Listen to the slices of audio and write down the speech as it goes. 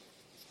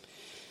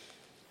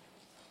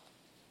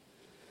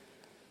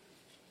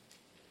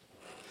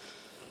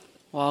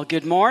Well,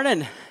 good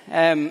morning.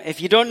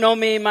 If you don't know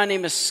me, my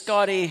name is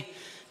Scotty.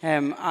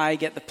 I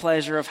get the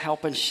pleasure of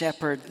helping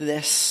shepherd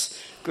this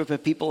group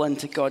of people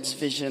into God's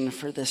vision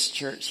for this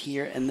church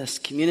here in this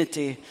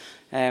community.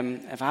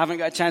 If I haven't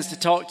got a chance to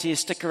talk to you,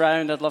 stick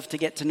around. I'd love to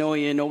get to know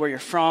you, know where you're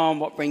from,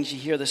 what brings you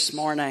here this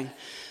morning.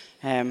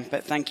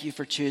 But thank you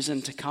for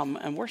choosing to come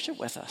and worship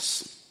with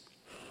us.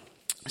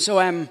 So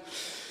I'm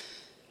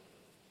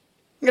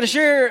going to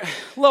share a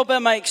little bit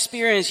of my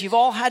experience. You've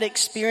all had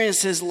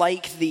experiences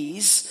like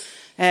these.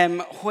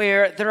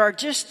 Where there are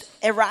just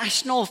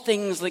irrational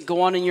things that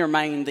go on in your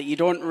mind that you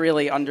don't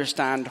really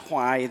understand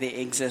why they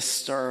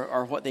exist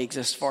or what they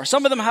exist for.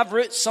 Some of them have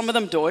roots, some of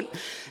them don't.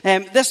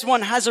 This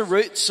one has a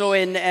root. So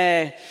in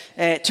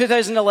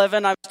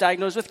 2011, I was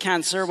diagnosed with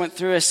cancer, went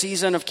through a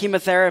season of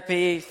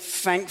chemotherapy.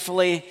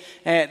 Thankfully,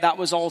 that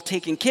was all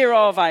taken care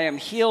of. I am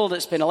healed.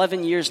 It's been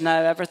 11 years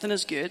now. Everything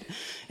is good.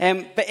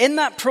 But in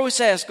that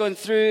process, going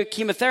through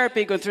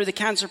chemotherapy, going through the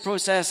cancer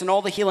process and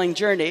all the healing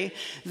journey,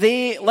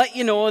 they let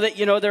you know that,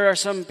 there are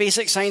some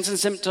basic signs and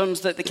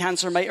symptoms that the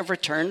cancer might have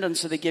returned. And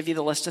so they give you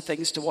the list of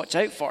things to watch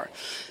out for.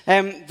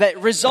 The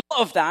result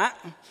of that,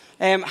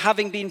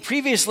 having been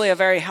previously a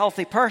very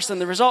healthy person,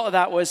 the result of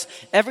that was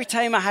every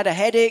time I had a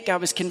headache, I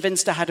was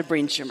convinced I had a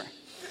brain tumor.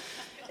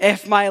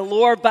 If my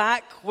lower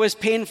back was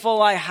painful,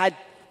 I had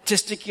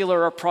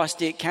testicular or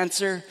prostate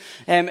cancer.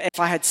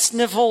 If I had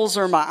sniffles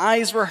or my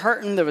eyes were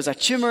hurting, there was a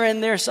tumor in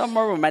there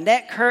somewhere. When my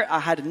neck hurt, I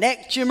had a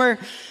neck tumor.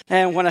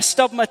 And when I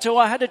stubbed my toe,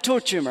 I had a toe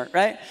tumor,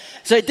 right?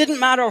 So it didn't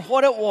matter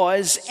what it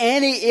was,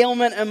 any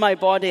ailment in my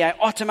body, I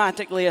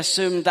automatically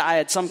assumed that I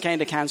had some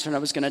kind of cancer and I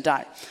was going to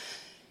die.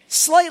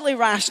 Slightly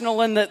rational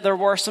in that there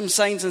were some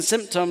signs and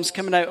symptoms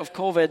coming out of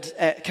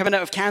COVID, coming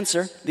out of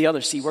cancer, the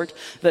other C word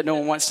that no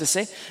one wants to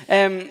say,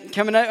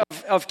 coming out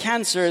of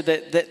cancer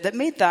that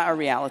made that a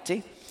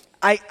reality.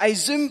 I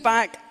zoom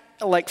back,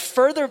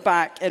 further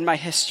back in my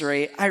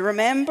history. I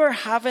remember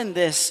having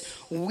this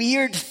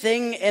weird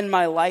thing in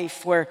my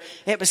life where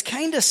it was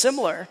kind of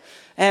similar.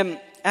 And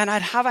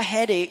I'd have a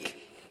headache.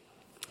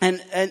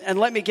 And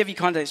let me give you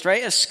context,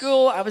 right? At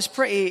school, I was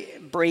pretty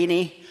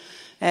brainy.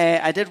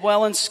 I did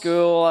well in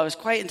school. I was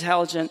quite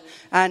intelligent.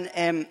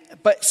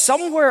 But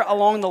somewhere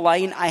along the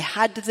line, I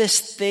had this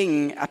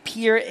thing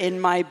appear in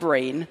my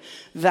brain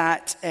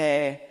that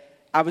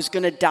I was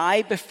going to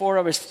die before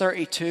I was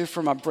 32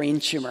 from a brain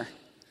tumor.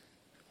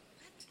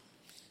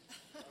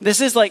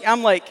 This is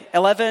I'm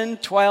 11,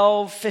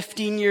 12,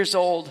 15 years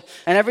old.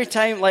 And every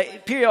time,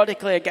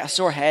 periodically I get a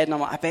sore head and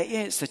I'm like, I bet you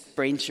it's the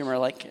brain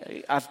tumor.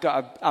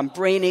 I'm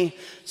brainy.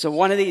 So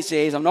one of these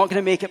days, I'm not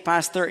going to make it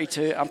past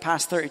 32. I'm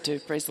past 32.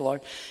 Praise the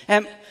Lord.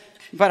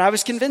 But I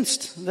was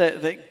convinced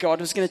that God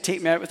was going to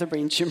take me out with a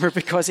brain tumor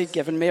because he'd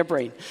given me a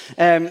brain.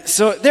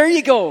 So there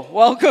you go.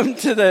 Welcome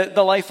to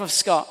the life of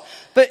Scott.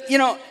 But,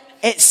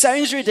 it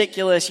sounds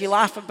ridiculous. You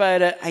laugh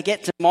about it. I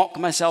get to mock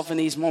myself in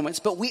these moments.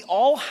 But we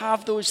all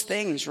have those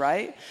things,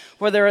 right?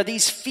 Where there are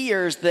these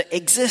fears that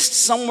exist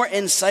somewhere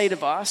inside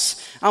of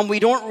us. And we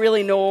don't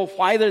really know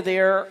why they're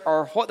there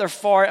or what they're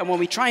for. And when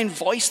we try and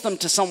voice them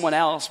to someone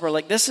else, we're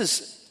like, this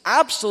is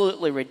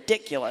absolutely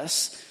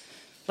ridiculous.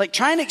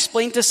 Try and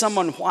explain to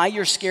someone why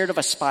you're scared of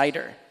a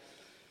spider.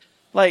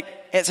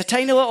 It's a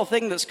tiny little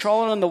thing that's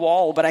crawling on the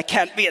wall, but I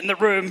can't be in the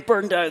room,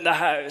 burn down the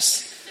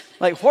house.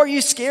 What are you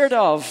scared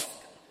of?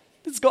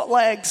 It's got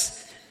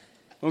legs.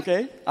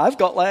 Okay, I've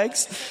got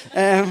legs.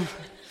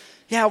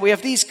 We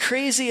have these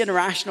crazy and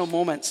irrational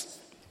moments.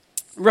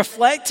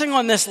 Reflecting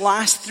on this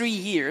last 3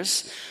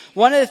 years,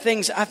 one of the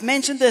things, I've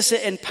mentioned this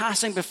in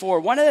passing before,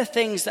 one of the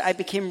things that I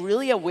became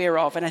really aware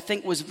of and I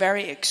think was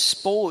very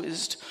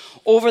exposed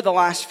over the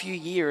last few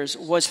years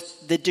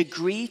was the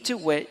degree to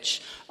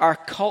which our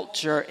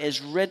culture is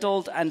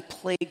riddled and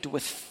plagued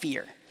with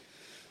fear.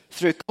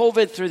 Through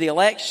COVID, through the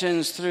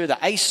elections, through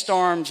the ice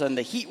storms and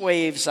the heat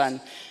waves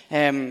and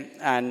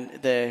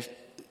the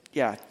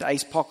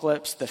ice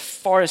apocalypse, the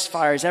forest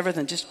fires,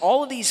 everything. Just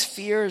all of these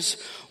fears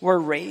were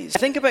raised.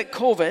 Think about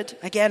COVID.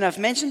 Again, I've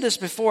mentioned this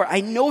before. I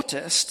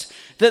noticed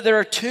that there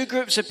are two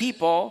groups of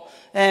people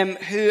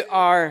who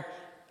are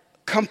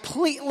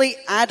completely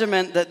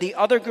adamant that the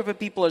other group of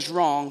people is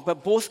wrong,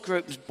 but both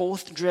groups,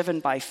 both driven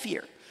by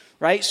fear.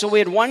 Right? So we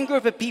had one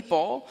group of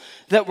people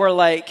that were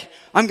like,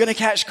 I'm going to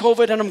catch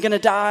COVID and I'm going to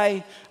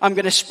die. I'm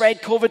going to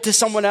spread COVID to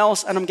someone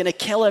else and I'm going to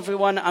kill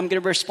everyone. I'm going to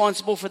be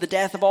responsible for the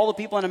death of all the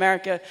people in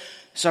America.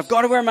 So I've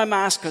got to wear my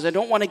mask because I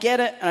don't want to get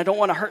it and I don't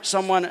want to hurt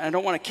someone. And I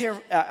don't want to care.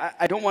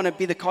 I don't want to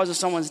be the cause of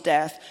someone's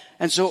death.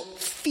 And so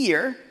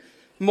fear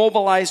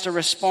mobilized a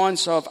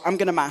response of, I'm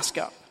going to mask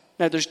up.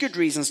 Now there's good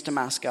reasons to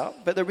mask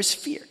up, but there was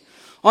fear.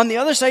 On the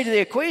other side of the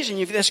equation,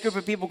 you've this group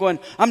of people going,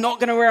 I'm not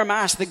going to wear a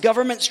mask. The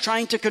government's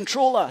trying to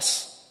control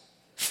us.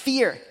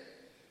 Fear.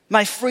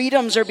 My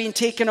freedoms are being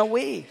taken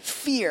away.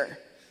 Fear.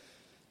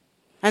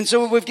 And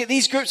so we've got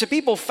these groups of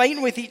people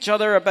fighting with each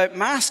other about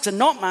masks and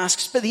not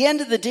masks. But at the end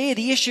of the day,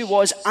 the issue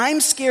was,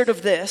 I'm scared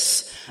of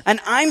this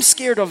and I'm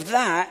scared of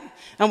that.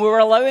 And we were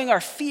allowing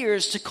our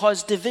fears to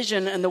cause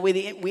division in the way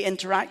that we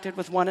interacted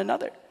with one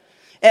another.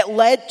 It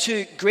led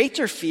to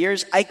greater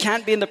fears. I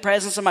can't be in the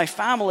presence of my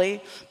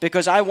family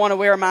because I want to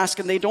wear a mask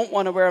and they don't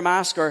want to wear a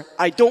mask, or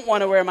I don't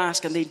want to wear a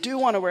mask and they do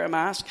want to wear a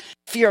mask.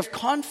 Fear of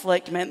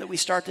conflict meant that we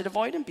started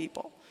avoiding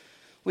people.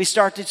 We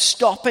started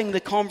stopping the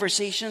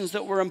conversations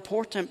that were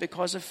important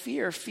because of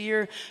fear.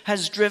 Fear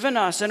has driven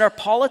us in our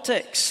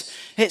politics.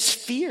 It's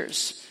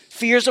fears.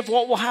 Fears of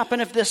what will happen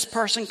if this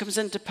person comes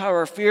into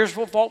power. Fears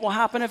of what will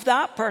happen if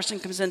that person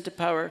comes into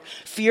power.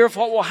 Fear of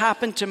what will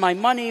happen to my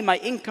money, my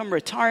income,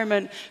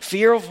 retirement.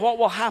 Fear of what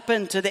will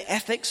happen to the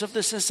ethics of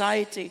the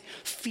society.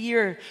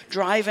 Fear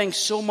driving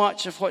so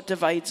much of what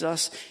divides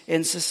us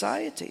in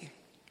society.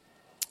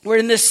 We're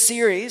in this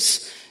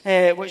series,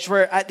 which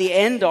we're at the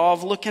end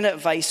of, looking at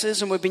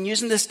vices, and we've been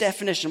using this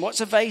definition. What's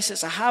a vice?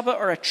 It's a habit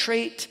or a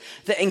trait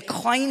that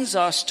inclines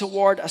us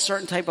toward a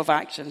certain type of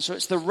action. So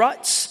it's the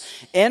ruts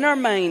in our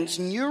minds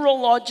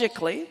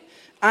neurologically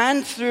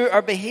and through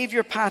our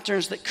behavior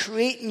patterns that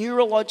create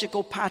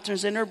neurological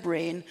patterns in our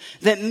brain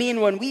that mean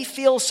when we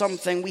feel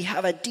something, we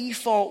have a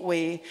default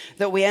way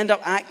that we end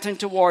up acting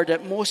toward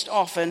it most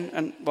often,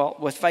 and well,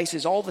 with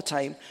vices all the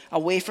time,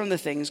 away from the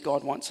things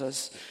God wants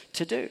us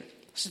to do.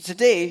 So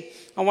today,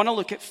 I want to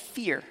look at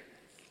fear.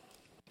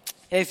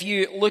 If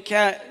you look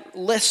at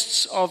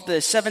lists of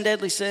the 7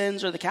 deadly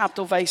sins or the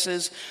capital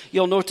vices,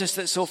 you'll notice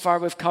that so far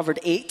we've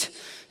covered 8.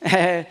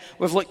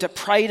 We've looked at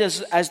pride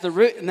as the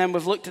root, and then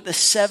we've looked at the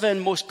 7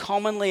 most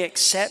commonly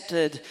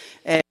accepted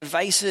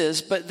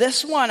vices. But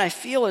this one I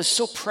feel is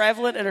so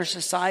prevalent in our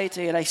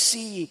society, and I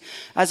see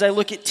as I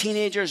look at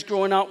teenagers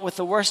growing up with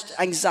the worst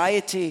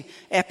anxiety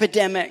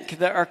epidemic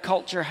that our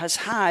culture has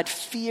had.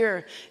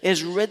 Fear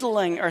is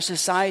riddling our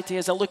society.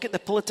 As I look at the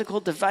political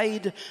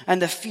divide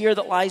and the fear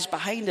that lies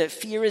behind it,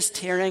 fear is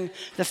tearing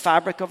the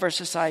fabric of our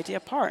society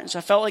apart. And so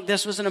I felt like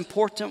this was an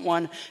important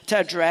one to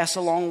address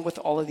along with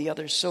all of the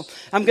others. So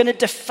I'm going to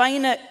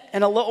define it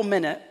in a little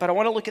minute, but I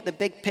want to look at the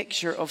big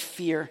picture of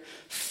fear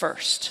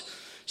first.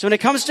 So when it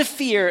comes to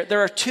fear, there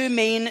are 2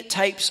 main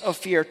types of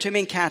fear, 2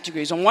 main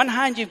categories. On one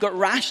hand, you've got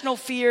rational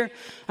fear,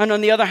 and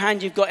on the other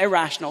hand, you've got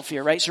irrational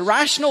fear, right? So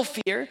rational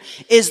fear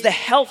is the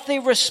healthy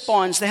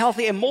response, the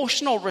healthy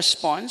emotional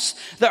response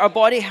that our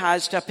body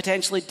has to a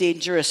potentially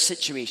dangerous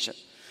situation.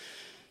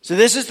 So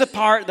this is the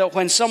part that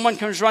when someone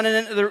comes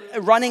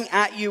running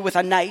at you with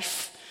a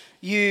knife,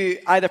 you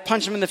either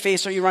punch them in the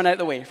face or you run out of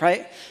the way,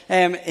 right?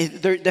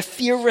 The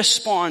fear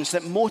response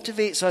that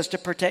motivates us to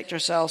protect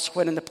ourselves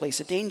when in the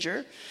place of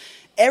danger.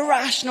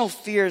 Irrational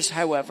fears,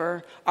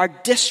 however, are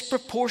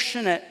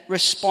disproportionate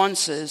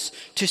responses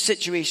to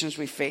situations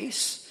we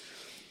face,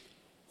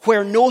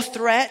 where no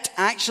threat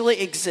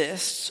actually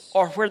exists,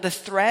 or where the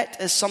threat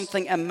is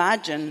something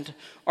imagined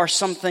or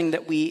something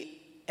that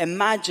we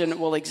imagine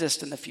will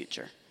exist in the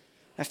future,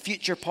 a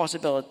future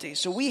possibility.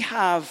 So we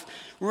have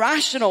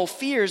rational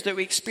fears that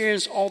we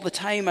experience all the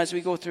time as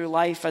we go through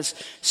life,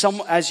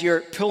 as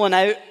you're pulling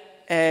out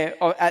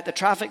at the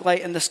traffic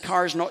light and this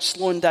car's not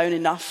slowing down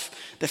enough,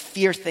 the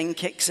fear thing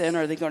kicks in,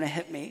 are they going to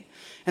hit me?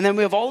 And then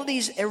we have all of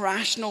these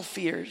irrational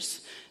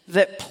fears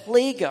that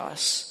plague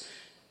us,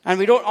 and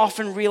we don't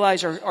often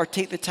realize or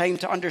take the time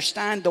to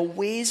understand the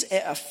ways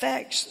it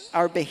affects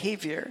our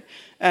behavior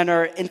and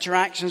our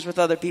interactions with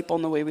other people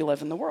and the way we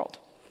live in the world.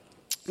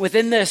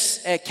 Within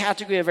this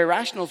category of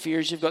irrational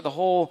fears, you've got the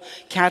whole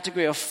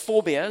category of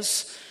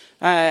phobias.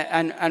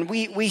 And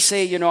we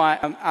say,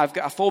 I've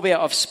got a phobia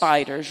of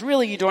spiders.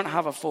 Really, you don't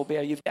have a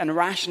phobia. You've got an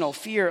irrational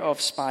fear of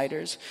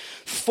spiders.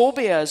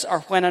 Phobias are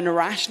when an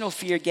irrational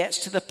fear gets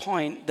to the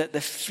point that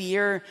the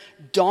fear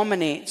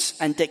dominates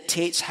and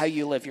dictates how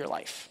you live your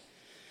life.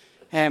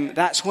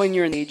 That's when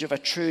you're in the age of a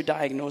true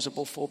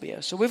diagnosable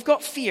phobia. So we've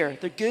got fear,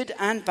 the good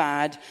and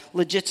bad,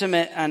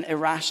 legitimate and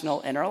irrational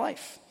in our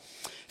life.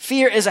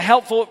 Fear is a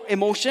helpful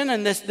emotion,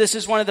 and this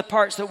is one of the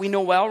parts that we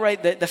know well,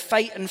 right? The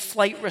fight and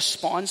flight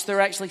response. There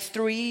are actually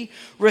 3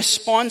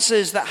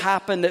 responses that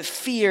happen that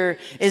fear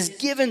is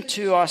given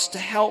to us to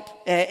help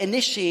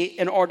initiate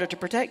in order to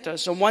protect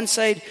us. On one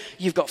side,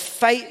 you've got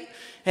fight,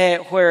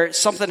 where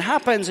something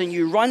happens and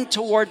you run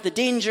toward the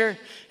danger.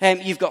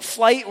 You've got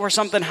flight, where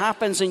something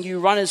happens and you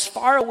run as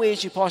far away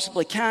as you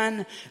possibly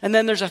can. And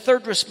then there's a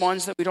third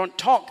response that we don't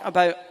talk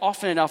about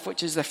often enough,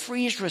 which is the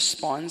freeze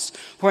response,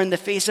 where in the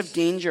face of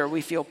danger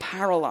we feel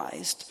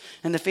paralyzed.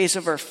 In the face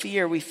of our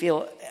fear, we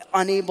feel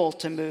unable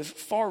to move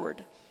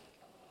forward.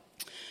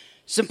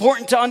 It's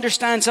important to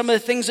understand some of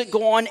the things that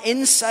go on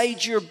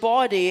inside your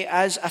body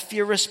as a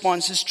fear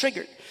response is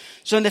triggered.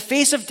 So in the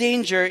face of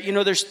danger,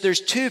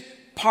 there's 2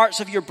 parts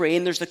of your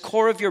brain. There's the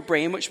core of your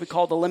brain, which we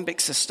call the limbic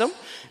system.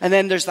 And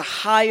then there's the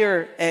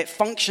higher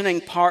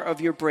functioning part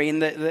of your brain,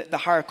 the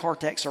higher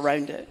cortex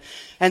around it.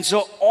 And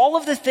so all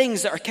of the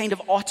things that are kind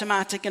of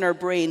automatic in our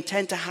brain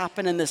tend to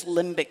happen in this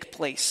limbic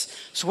place.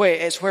 So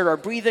it's where our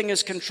breathing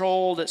is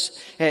controlled. It's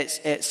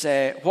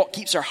what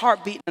keeps our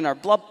heart beating and our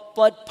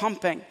blood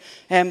pumping.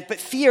 But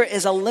fear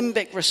is a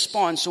limbic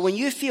response. So when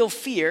you feel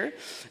fear,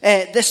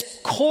 this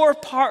core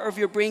part of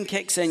your brain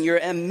kicks in. Your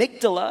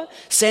amygdala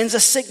sends a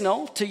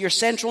signal to your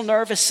central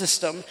nervous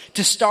system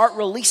to start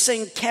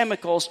releasing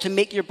chemicals to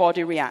make your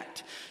body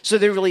react. So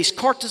they release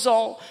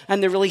cortisol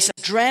and they release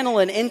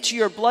adrenaline into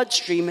your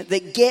bloodstream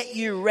that get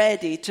you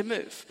ready to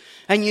move.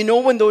 And you know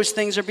when those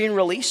things are being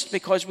released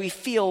because we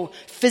feel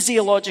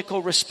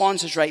physiological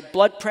responses, right?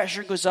 Blood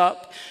pressure goes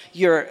up,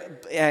 your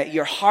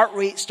heart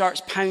rate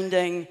starts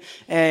pounding,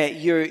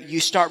 you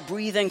start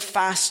breathing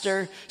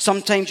faster.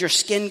 Sometimes your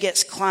skin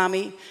gets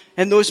clammy.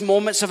 In those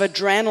moments of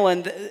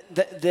adrenaline,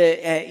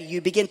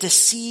 you begin to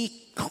see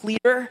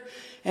clearer.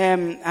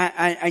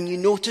 And you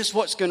notice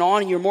what's going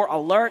on, and you're more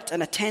alert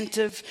and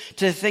attentive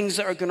to the things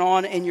that are going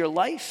on in your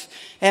life.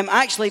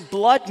 Actually,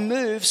 blood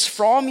moves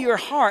from your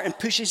heart and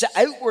pushes it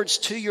outwards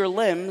to your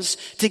limbs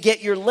to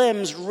get your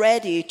limbs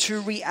ready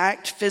to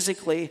react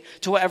physically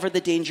to whatever the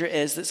danger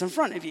is that's in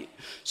front of you.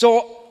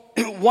 So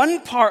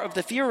one part of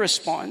the fear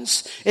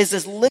response is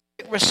this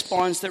limbic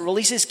response that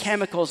releases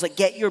chemicals that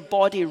get your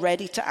body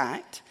ready to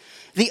act.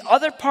 The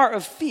other part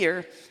of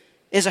fear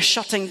is a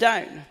shutting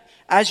down.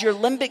 As your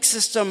limbic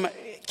system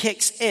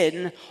kicks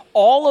in,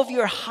 all of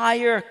your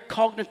higher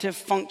cognitive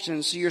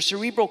functions, so your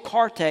cerebral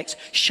cortex,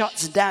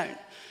 shuts down.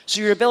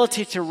 So your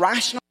ability to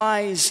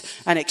rationalize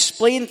and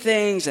explain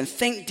things and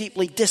think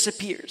deeply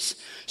disappears.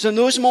 So in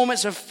those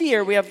moments of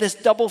fear, we have this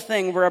double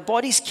thing where our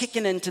body's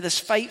kicking into this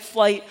fight,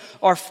 flight,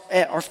 or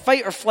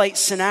fight or flight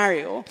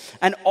scenario,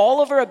 and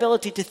all of our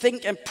ability to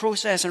think and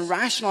process and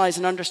rationalize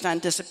and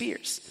understand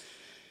disappears.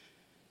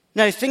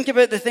 Now think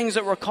about the things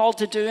that we're called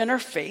to do in our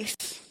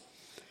faith.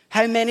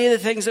 How many of the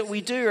things that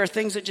we do are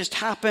things that just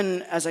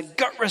happen as a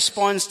gut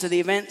response to the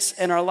events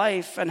in our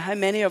life, and how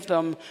many of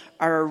them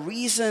are a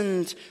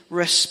reasoned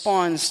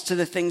response to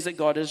the things that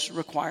God is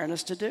requiring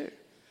us to do?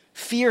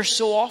 Fear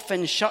so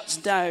often shuts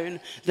down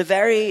the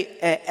very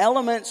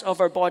elements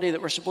of our body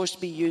that we're supposed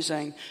to be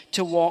using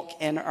to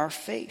walk in our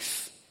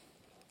faith.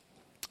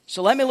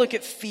 So let me look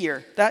at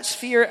fear. That's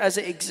fear as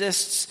it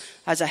exists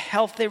as a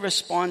healthy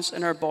response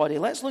in our body.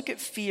 Let's look at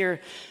fear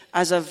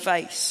as a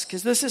vice,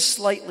 because this is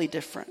slightly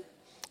different.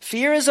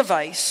 Fear as a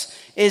vice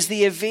is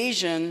the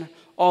evasion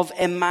of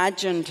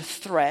imagined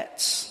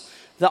threats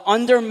that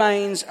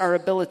undermines our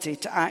ability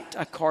to act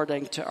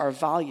according to our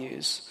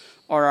values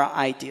or our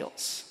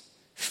ideals.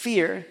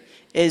 Fear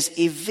is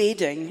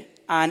evading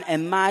an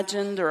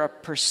imagined or a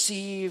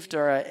perceived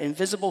or an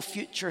invisible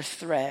future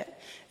threat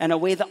in a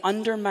way that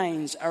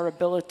undermines our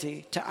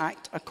ability to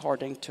act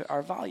according to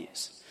our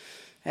values.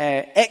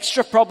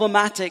 Extra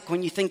problematic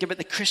when you think about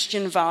the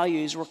Christian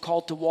values we're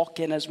called to walk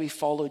in as we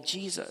follow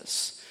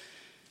Jesus.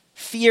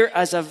 Fear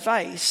as a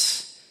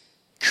vice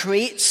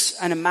creates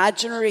an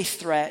imaginary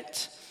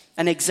threat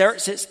and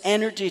exerts its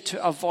energy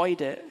to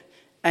avoid it,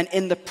 and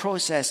in the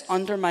process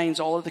undermines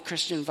all of the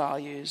Christian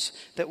values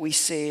that we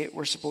say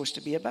we're supposed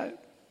to be about.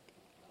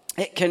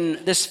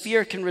 This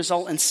fear can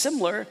result in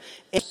similar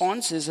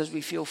responses as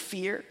we feel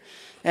fear,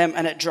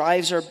 and it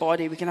drives our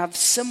body. We can have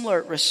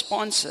similar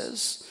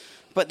responses,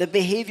 but the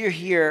behavior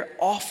here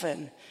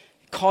often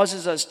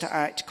causes us to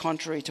act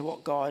contrary to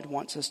what God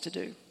wants us to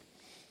do.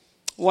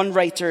 One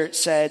writer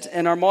said,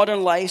 in our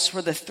modern lives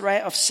where the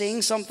threat of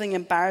saying something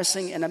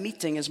embarrassing in a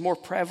meeting is more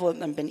prevalent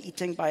than being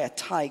eaten by a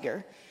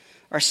tiger,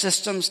 our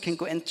systems can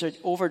go into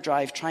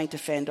overdrive trying to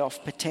fend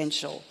off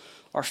potential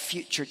or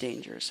future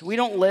dangers. We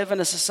don't live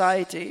in a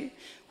society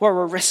where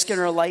we're risking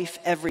our life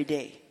every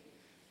day.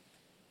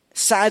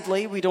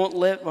 Sadly, we don't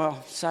live,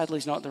 well, sadly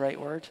is not the right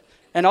word.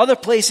 In other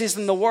places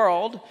in the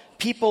world,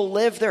 people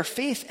live their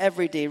faith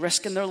every day,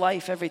 risking their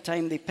life every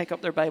time they pick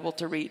up their Bible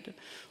to read,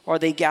 or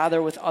they gather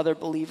with other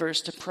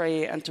believers to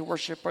pray and to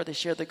worship, or they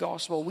share the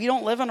gospel. We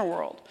don't live in a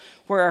world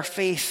where our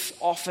faith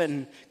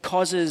often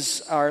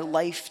causes our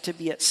life to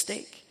be at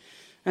stake.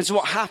 And so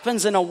what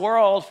happens in a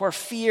world where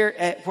fear,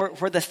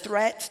 where the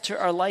threat to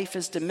our life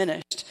is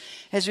diminished,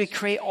 is we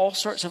create all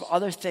sorts of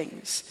other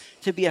things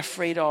to be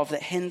afraid of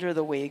that hinder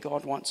the way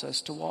God wants us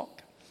to walk.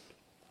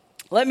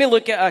 Let me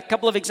look at a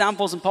couple of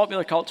examples in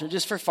popular culture,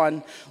 just for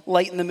fun,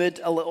 lighten the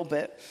mood a little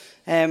bit.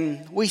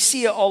 We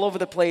see it all over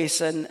the place,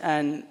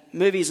 and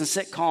movies and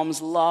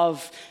sitcoms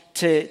love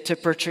to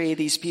portray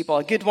these people.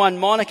 A good one,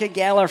 Monica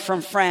Geller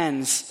from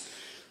Friends,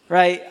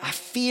 right? A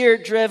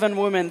fear-driven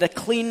woman, the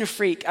clean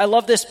freak. I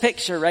love this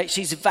picture, right?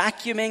 She's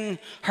vacuuming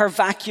her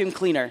vacuum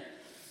cleaner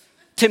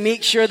to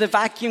make sure the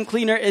vacuum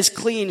cleaner is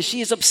clean.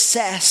 She is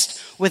obsessed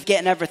with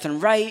getting everything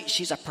right.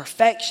 She's a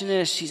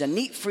perfectionist. She's a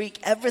neat freak.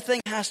 Everything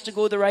has to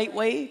go the right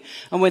way.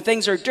 And when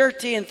things are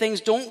dirty and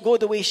things don't go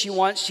the way she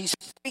wants, she's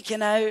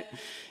freaking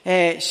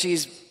out.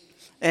 She's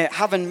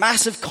having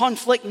massive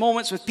conflict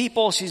moments with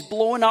people. She's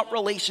blowing up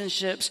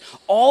relationships,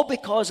 all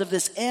because of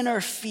this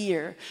inner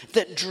fear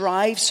that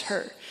drives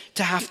her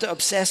to have to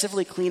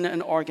obsessively clean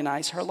and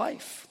organize her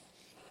life.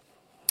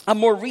 A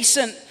more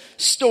recent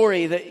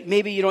story that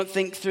maybe you don't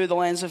think through the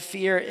lens of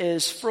fear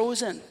is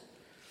Frozen.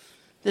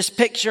 This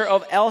picture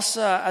of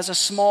Elsa as a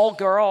small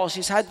girl.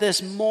 She's had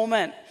this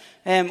moment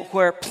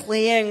where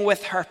playing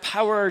with her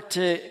power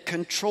to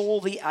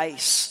control the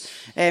ice,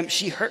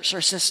 she hurts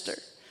her sister.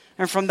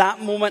 And from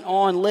that moment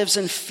on, lives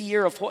in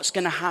fear of what's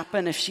going to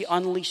happen if she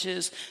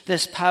unleashes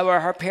this power.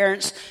 Her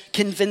parents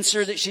convince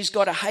her that she's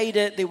got to hide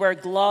it. They wear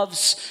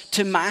gloves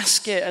to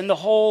mask it. And the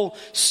whole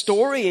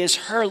story is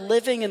her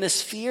living in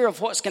this fear of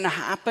what's going to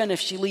happen if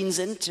she leans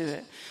into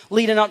it.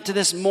 Leading up to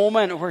this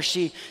moment where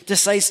she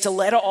decides to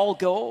let it all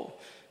go.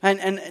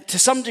 And to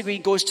some degree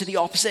goes to the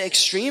opposite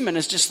extreme and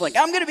is just like,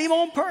 I'm going to be my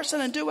own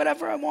person and do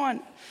whatever I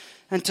want.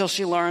 Until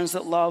she learns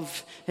that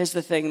love is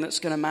the thing that's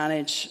going to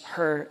manage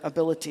her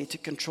ability to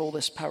control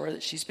this power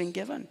that she's been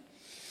given.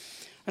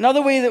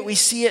 Another way that we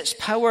see its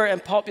power in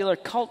popular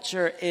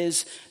culture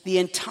is the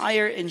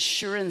entire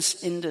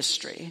insurance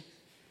industry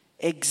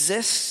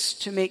exists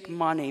to make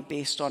money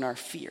based on our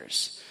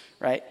fears,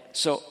 right?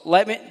 So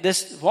what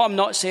I'm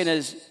not saying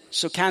is,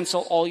 so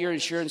cancel all your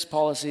insurance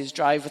policies,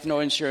 drive with no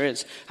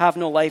insurance, have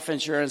no life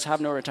insurance, have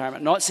no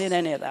retirement. I'm not saying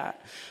any of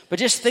that. But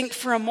just think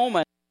for a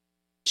moment.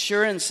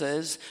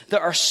 Insurances that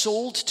are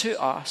sold to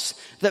us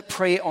that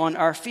prey on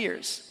our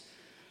fears.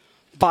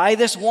 Buy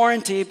this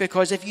warranty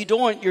because if you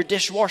don't, your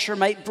dishwasher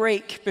might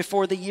break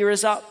before the year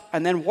is up.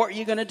 And then what are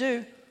you going to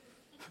do?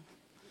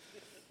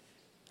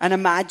 An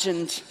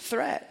imagined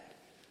threat.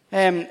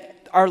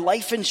 Our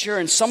life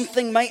insurance,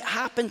 something might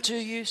happen to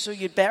you, so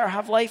you'd better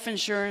have life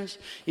insurance.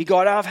 You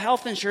got to have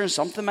health insurance,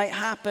 something might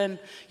happen.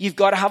 You've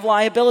got to have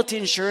liability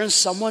insurance,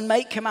 someone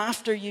might come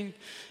after you.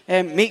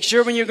 Make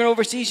sure when you're going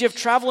overseas you have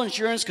travel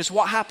insurance, because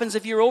what happens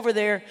if you're over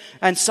there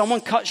and someone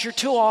cuts your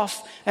toe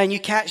off and you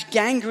catch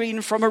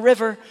gangrene from a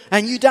river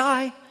and you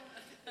die?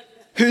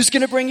 Who's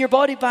going to bring your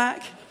body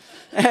back?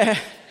 A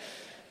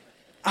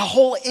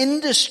whole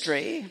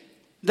industry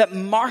that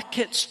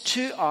markets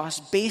to us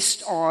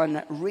based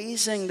on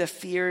raising the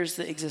fears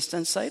that exist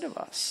inside of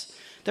us.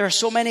 There are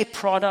so many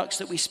products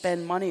that we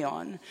spend money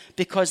on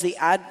because the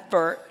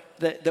advert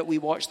that we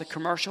watch, the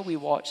commercial we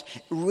watch,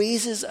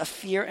 raises a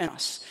fear in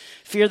us.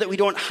 Fear that we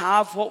don't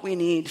have what we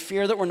need.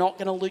 Fear that we're not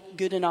going to look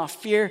good enough.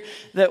 Fear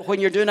that when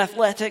you're doing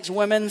athletics,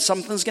 women,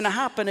 something's going to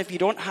happen if you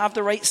don't have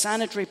the right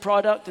sanitary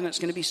product and it's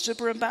going to be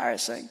super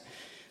embarrassing.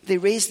 They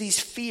raise these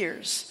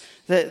fears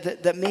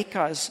that make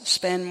us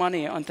spend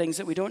money on things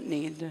that we don't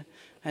need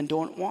and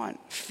don't want.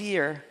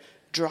 Fear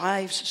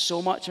drives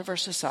so much of our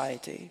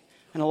society.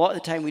 And a lot of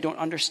the time we don't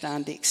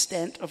understand the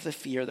extent of the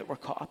fear that we're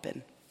caught up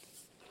in.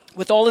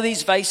 With all of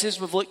these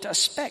vices, we've looked at a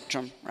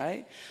spectrum,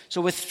 right?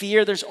 So with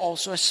fear, there's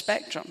also a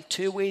spectrum.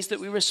 Two ways that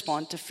we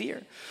respond to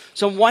fear.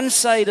 So on one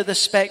side of the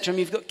spectrum,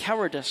 you've got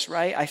cowardice,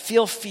 right? I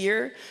feel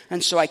fear,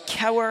 and so I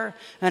cower,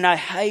 and I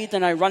hide,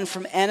 and I run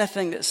from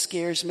anything that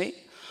scares me.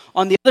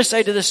 On the other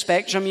side of the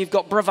spectrum, you've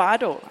got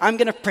bravado. I'm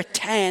going to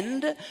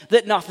pretend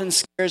that nothing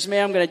scares me.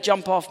 I'm going to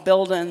jump off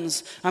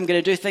buildings. I'm going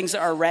to do things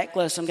that are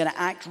reckless. I'm going to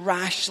act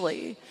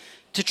rashly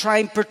to try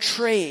and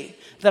portray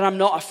that I'm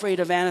not afraid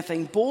of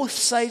anything. Both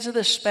sides of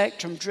the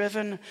spectrum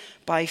driven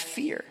by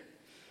fear.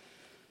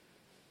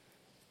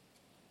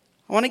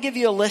 I want to give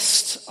you a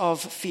list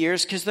of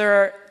fears because there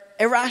are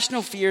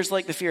irrational fears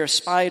like the fear of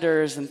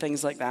spiders and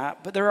things like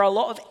that. But there are a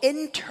lot of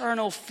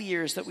internal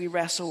fears that we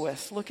wrestle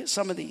with. Look at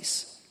some of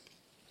these.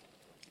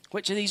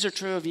 Which of these are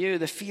true of you?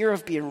 The fear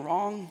of being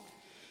wrong,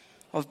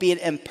 of being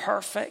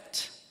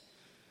imperfect,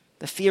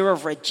 the fear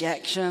of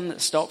rejection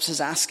that stops us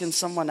asking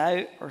someone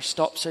out or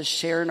stops us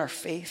sharing our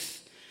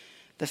faith,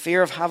 the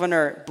fear of having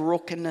our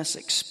brokenness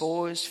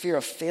exposed, fear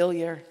of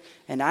failure,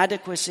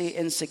 inadequacy,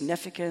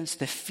 insignificance,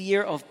 the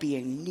fear of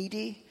being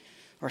needy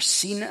or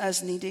seen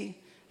as needy,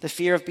 the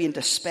fear of being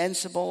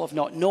dispensable, of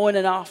not knowing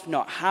enough,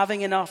 not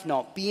having enough,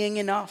 not being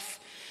enough,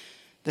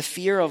 the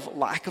fear of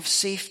lack of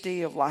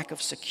safety, of lack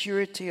of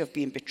security, of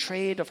being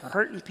betrayed, of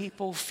hurting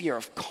people, fear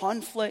of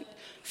conflict,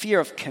 fear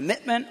of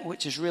commitment,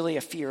 which is really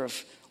a fear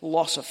of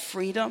loss of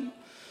freedom.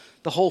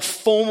 The whole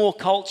FOMO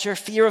culture,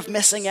 fear of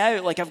missing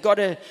out. Like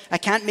I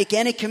can't make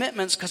any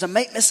commitments because I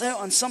might miss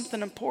out on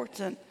something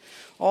important.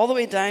 All the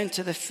way down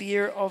to the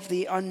fear of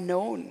the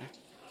unknown.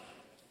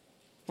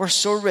 We're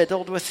so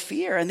riddled with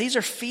fear. And these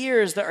are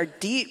fears that are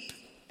deep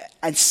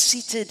and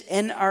seated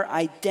in our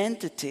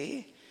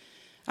identity.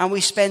 And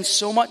we spend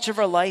so much of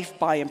our life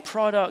buying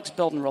products,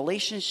 building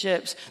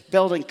relationships,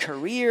 building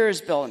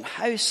careers, building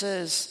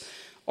houses,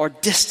 or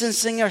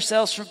distancing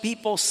ourselves from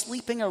people,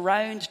 sleeping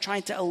around,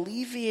 trying to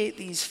alleviate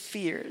these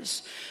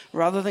fears,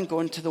 rather than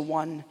going to the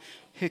one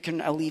who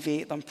can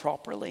alleviate them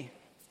properly.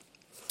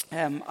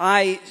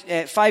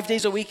 5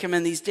 days a week, I'm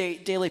in these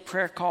daily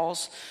prayer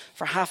calls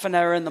for half an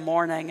hour in the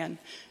morning,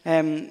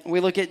 and we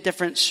look at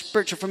different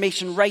spiritual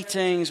formation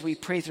writings, we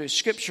pray through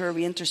scripture,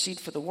 we intercede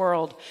for the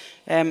world,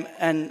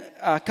 and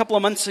a couple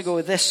of months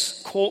ago,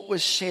 this quote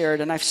was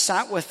shared, and I've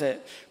sat with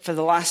it for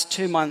the last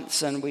 2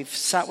 months, and we've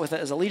sat with it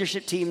as a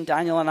leadership team.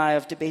 Daniel and I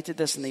have debated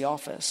this in the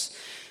office,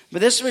 but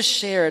this was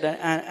shared,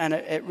 and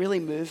it really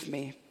moved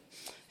me.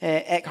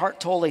 Eckhart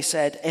Tolle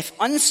said, "If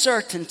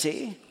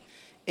uncertainty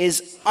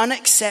is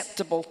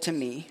unacceptable to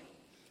me,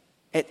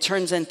 it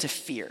turns into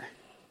fear.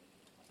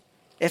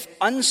 If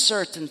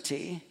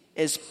uncertainty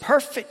is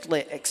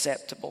perfectly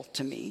acceptable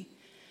to me,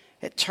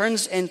 it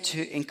turns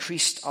into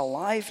increased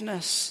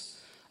aliveness,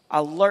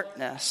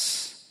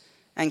 alertness,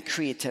 and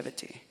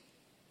creativity."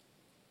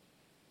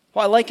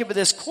 What I like about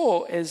this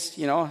quote is,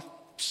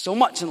 so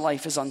much in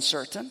life is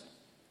uncertain.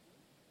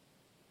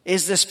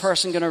 Is this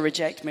person going to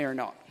reject me or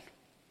not?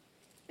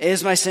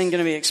 Is my sin going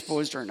to be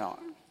exposed or not?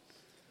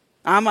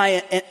 Am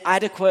I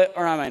adequate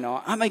or am I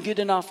not? Am I good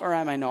enough or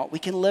am I not? We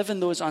can live in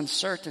those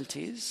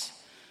uncertainties.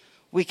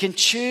 We can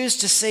choose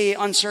to say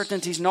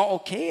uncertainty is not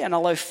okay and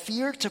allow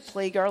fear to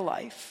plague our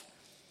life.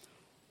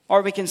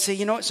 Or we can say,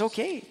 it's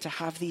okay to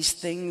have these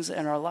things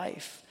in our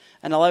life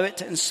and allow it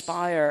to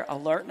inspire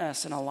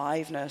alertness and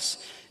aliveness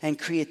and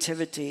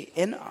creativity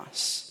in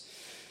us.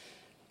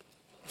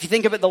 If you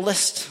think about the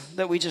list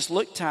that we just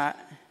looked at,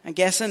 I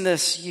guess in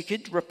this, you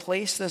could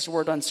replace this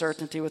word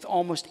uncertainty with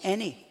almost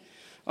any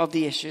of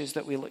the issues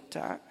that we looked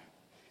at.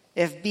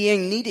 If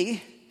being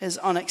needy is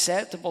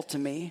unacceptable to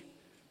me,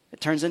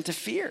 it turns into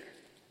fear.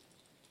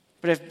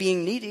 But if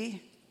being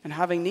needy and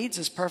having needs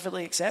is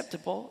perfectly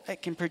acceptable,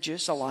 it can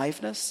produce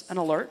aliveness and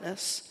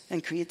alertness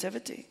and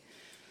creativity.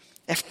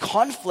 If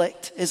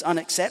conflict is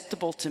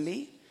unacceptable to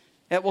me,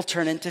 it will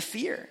turn into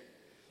fear.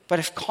 But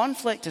if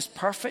conflict is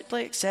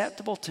perfectly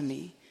acceptable to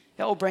me,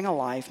 it will bring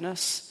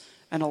aliveness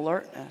and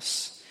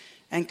alertness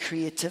and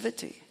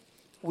creativity.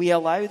 We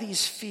allow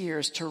these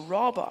fears to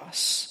rob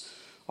us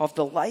of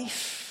the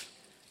life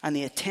and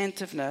the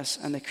attentiveness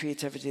and the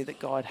creativity that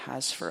God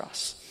has for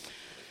us.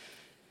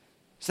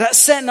 So that's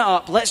setting it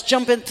up. Let's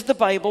jump into the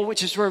Bible,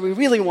 which is where we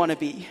really want to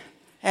be.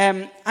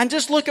 And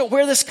just look at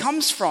where this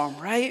comes from,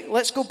 right?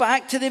 Let's go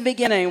back to the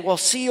beginning. We'll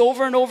see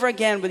over and over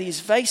again with these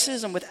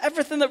vices and with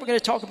everything that we're going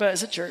to talk about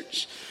as a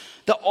church,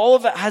 that all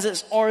of it has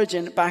its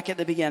origin back at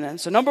the beginning.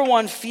 So number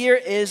one, fear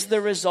is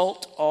the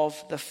result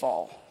of the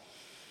fall.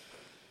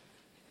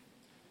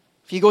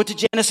 If you go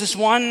to Genesis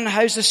 1,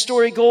 how's the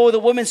story go? The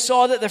woman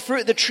saw that the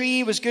fruit of the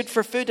tree was good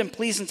for food and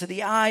pleasing to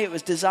the eye. It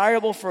was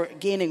desirable for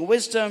gaining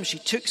wisdom. She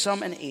took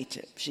some and ate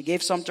it. She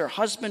gave some to her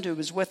husband who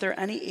was with her,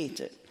 and he ate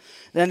it.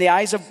 Then the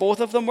eyes of both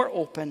of them were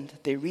opened.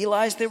 They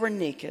realized they were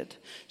naked.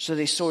 So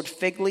they sewed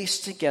fig leaves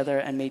together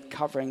and made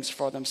coverings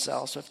for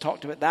themselves. So I've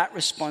talked about that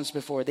response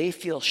before. They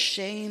feel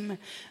shame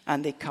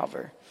and they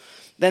cover.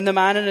 Then the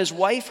man and his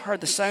wife heard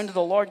the sound of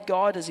the Lord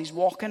God as he's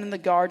walking in the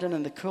garden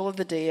in the cool of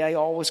the day. I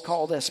always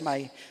call this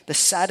the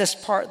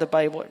saddest part of the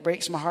Bible. It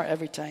breaks my heart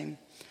every time.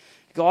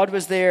 God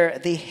was there.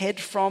 They hid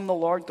from the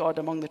Lord God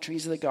among the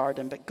trees of the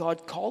garden. But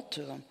God called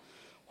to them,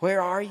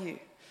 "Where are you?"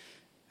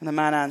 And the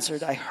man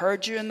answered, "I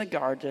heard you in the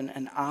garden,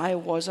 and I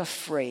was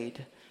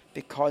afraid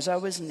because I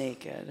was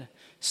naked,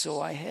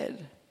 so I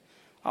hid."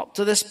 Up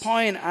to this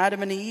point,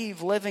 Adam and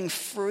Eve living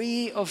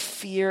free of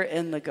fear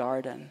in the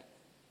garden.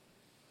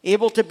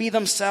 Able to be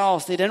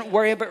themselves. They didn't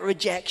worry about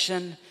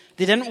rejection.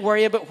 They didn't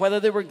worry about whether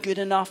they were good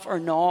enough or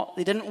not.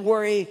 They didn't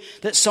worry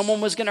that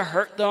someone was going to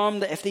hurt them,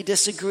 that if they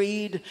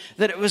disagreed,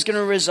 that it was going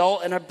to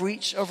result in a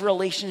breach of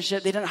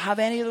relationship. They didn't have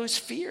any of those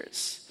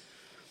fears.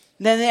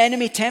 And then the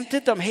enemy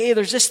tempted them. Hey,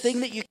 there's this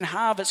thing that you can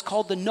have. It's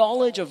called the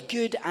knowledge of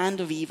good and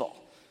of evil.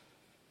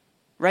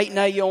 Right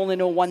now, you only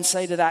know one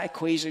side of that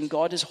equation.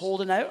 God is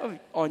holding out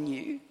on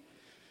you.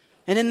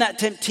 And in that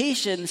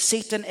temptation,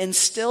 Satan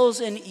instills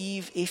in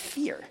Eve a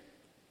fear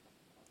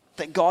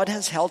that God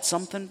has held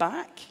something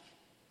back,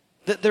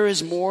 that there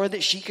is more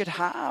that she could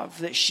have,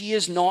 that she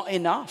is not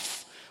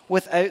enough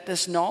without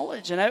this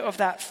knowledge. And out of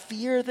that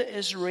fear that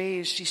is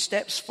raised, she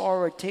steps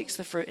forward, takes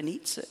the fruit and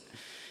eats it,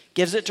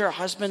 gives it to her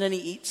husband and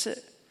he eats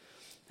it.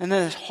 And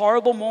then this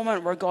horrible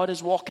moment where God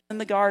is walking in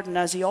the garden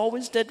as he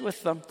always did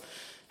with them.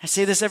 I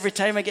say this every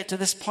time I get to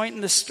this point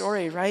in the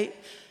story, right?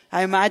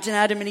 I imagine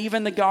Adam and Eve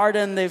in the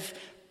garden.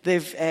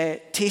 They've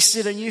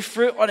tasted a new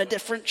fruit on a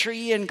different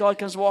tree, and God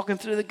comes walking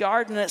through the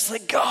garden, and it's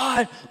like,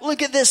 God,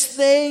 look at this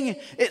thing.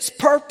 It's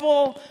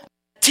purple.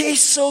 It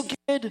tastes so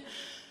good.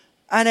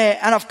 And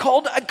I've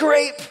called it a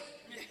grape.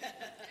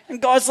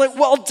 And God's like,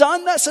 well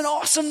done. That's an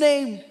awesome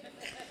name.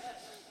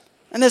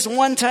 And this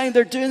one time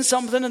they're doing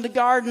something in the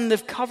garden.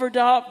 They've covered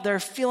up. They're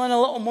feeling a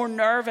little more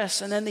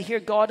nervous. And then they hear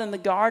God in the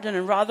garden.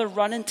 And rather than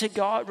running to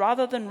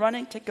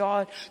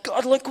God,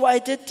 God, look what I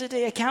did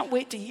today. I can't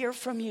wait to hear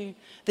from you.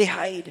 They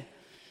hide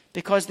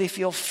because they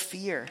feel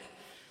fear.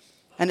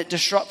 And it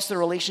disrupts the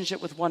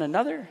relationship with one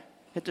another.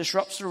 It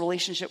disrupts the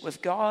relationship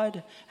with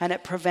God. And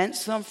it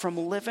prevents them from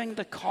living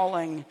the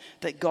calling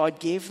that God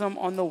gave them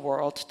on the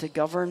world to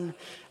govern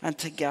and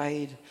to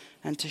guide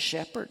and to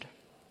shepherd.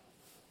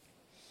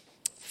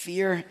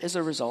 Fear is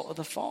a result of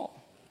the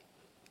fall.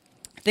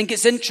 I think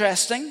it's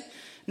interesting.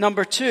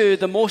 Number 2,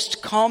 the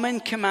most common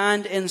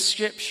command in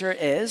Scripture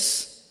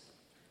is,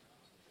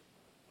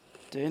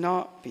 do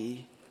not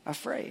be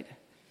afraid.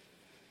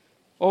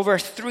 Over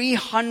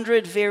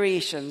 300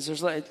 variations.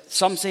 There's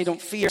some say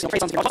don't fear, some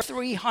say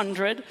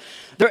 300.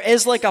 There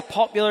is like a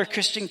popular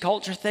Christian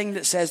culture thing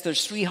that says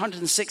there's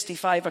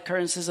 365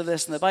 occurrences of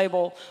this in the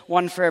Bible,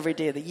 one for every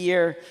day of the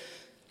year.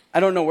 I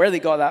don't know where they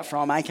got that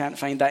from. I can't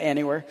find that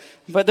anywhere.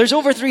 But there's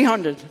over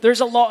 300. There's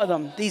a lot of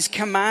them. These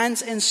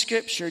commands in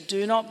Scripture,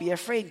 do not be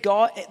afraid.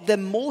 God, the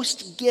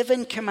most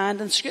given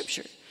command in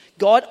Scripture.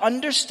 God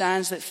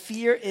understands that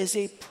fear is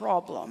a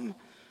problem.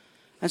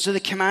 And so the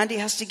command he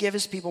has to give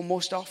his people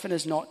most often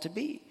is not to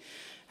be.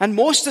 And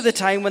most of the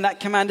time when that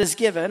command is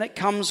given, it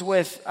comes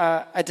with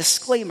a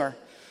disclaimer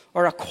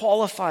or a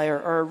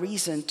qualifier or a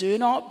reason. Do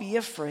not be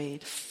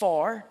afraid,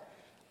 for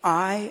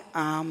I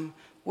am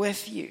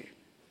with you.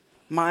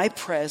 My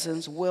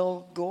presence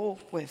will go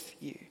with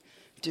you.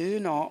 Do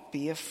not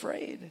be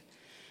afraid.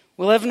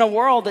 We live in a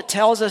world that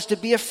tells us to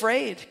be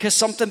afraid because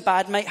something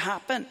bad might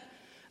happen.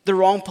 The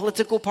wrong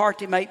political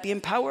party might be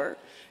in power.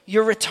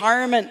 Your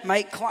retirement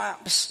might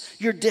collapse.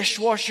 Your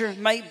dishwasher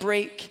might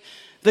break.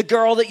 The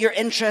girl that you're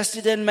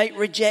interested in might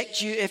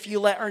reject you if you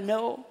let her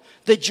know.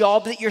 The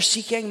job that you're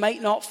seeking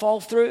might not fall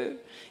through.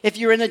 If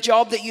you're in a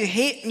job that you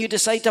hate and you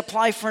decide to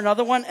apply for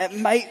another one, it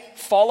might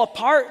fall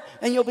apart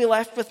and you'll be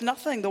left with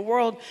nothing. The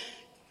world,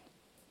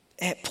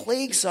 it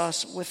plagues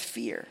us with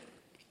fear.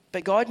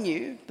 But God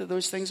knew that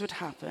those things would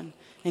happen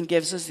and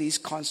gives us these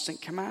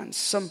constant commands.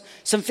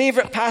 Some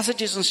favorite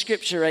passages in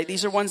Scripture, right?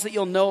 These are ones that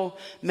you'll know.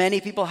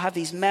 Many people have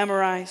these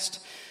memorized.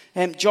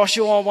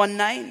 Joshua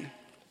 1:9.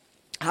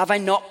 Have I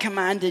not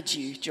commanded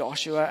you,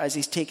 Joshua, as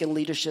he's taken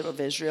leadership of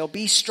Israel?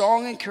 Be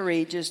strong and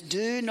courageous.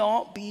 Do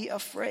not be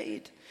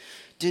afraid.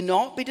 Do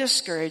not be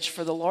discouraged,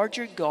 for the Lord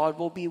your God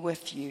will be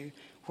with you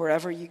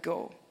wherever you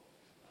go.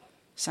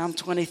 Psalm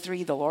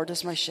 23, the Lord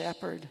is my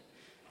shepherd.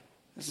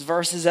 This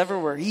verse is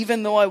everywhere.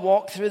 Even though I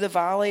walk through the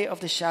valley of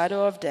the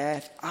shadow of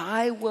death,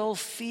 I will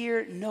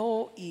fear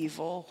no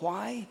evil.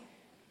 Why?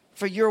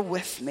 For you're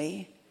with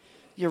me.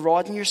 Your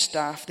rod and your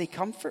staff, they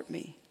comfort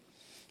me.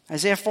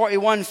 Isaiah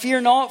 41,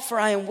 fear not, for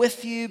I am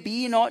with you.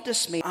 Be not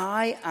dismayed.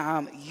 I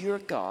am your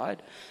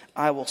God.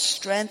 I will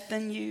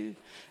strengthen you.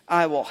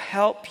 I will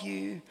help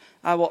you.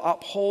 I will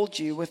uphold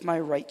you with my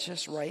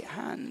righteous right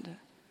hand.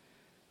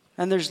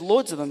 And there's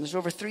loads of them. There's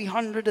over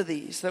 300 of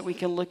these that we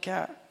can look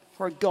at,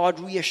 where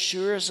God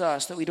reassures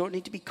us that we don't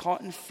need to be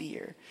caught in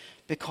fear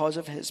because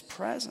of his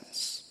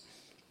presence.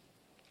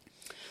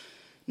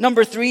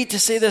 Number 3, to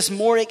say this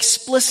more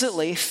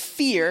explicitly,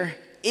 fear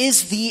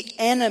is the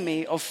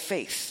enemy of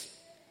faith.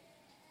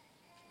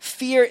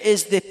 Fear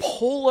is the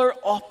polar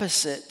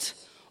opposite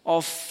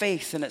of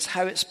faith, and it's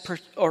how it's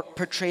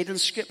portrayed in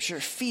Scripture.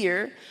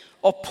 Fear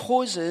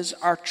opposes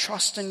our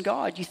trust in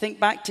God. You think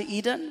back to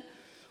Eden.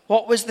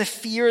 What was the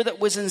fear that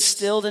was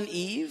instilled in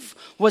Eve?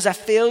 Was a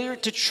failure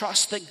to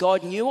trust that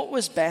God knew what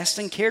was best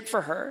and cared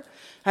for her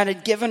and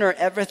had given her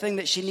everything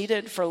that she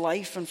needed for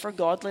life and for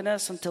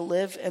godliness and to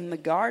live in the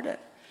garden.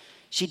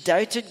 She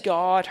doubted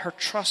God, her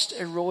trust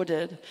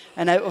eroded,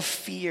 and out of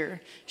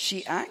fear,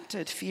 she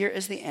acted. Fear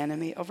is the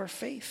enemy of her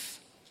faith.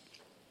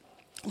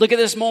 Look at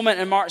this moment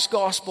in Mark's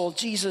gospel.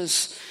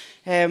 Jesus,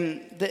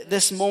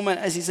 this moment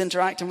as he's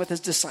interacting with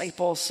his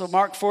disciples. So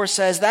Mark 4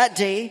 says, that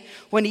day,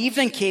 when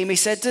evening came, he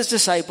said to his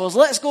disciples,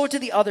 let's go to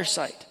the other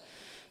side.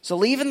 So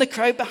leaving the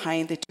crowd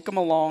behind, they took him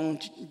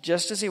along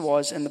just as he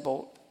was in the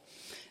boat.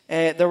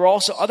 There were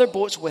also other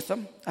boats with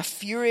him. A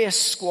furious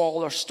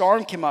squall or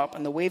storm came up,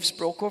 and the waves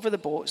broke over the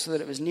boat so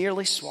that it was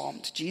nearly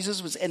swamped.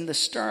 Jesus was in the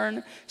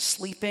stern,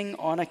 sleeping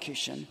on a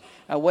cushion.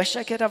 I wish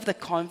I could have the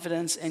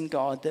confidence in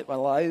God that will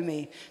allow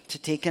me to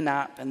take a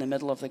nap in the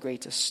middle of the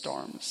greatest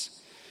storms.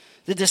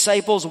 The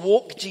disciples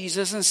woke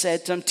Jesus and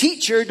said to him,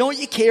 Teacher, don't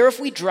you care if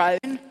we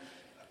drown?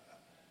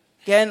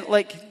 Again,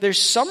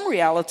 there's some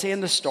reality in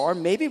the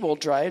storm. Maybe we'll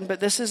drown, but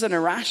this is an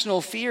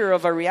irrational fear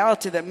of a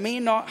reality that may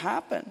not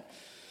happen.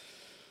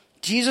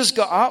 Jesus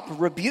got up,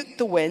 rebuked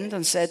the wind,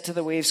 and said to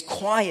the waves,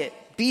 Quiet,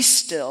 be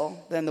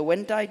still. Then the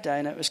wind died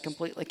down, it was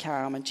completely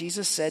calm. And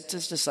Jesus said to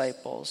his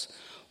disciples,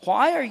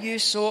 Why are you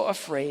so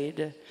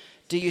afraid?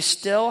 Do you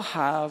still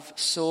have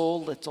so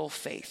little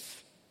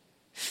faith?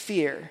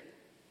 Fear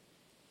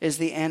is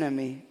the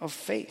enemy of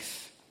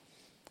faith.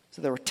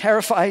 So they were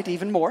terrified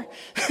even more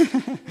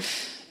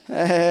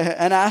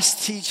and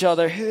asked each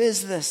other, Who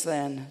is this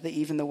then that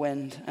even the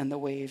wind and the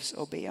waves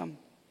obey him?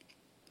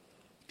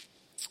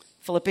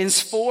 Philippians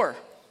 4,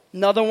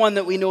 another one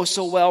that we know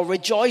so well.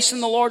 Rejoice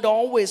in the Lord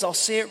always. I'll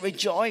say it,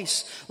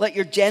 rejoice. Let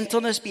your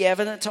gentleness be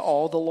evident to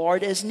all. The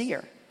Lord is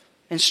near.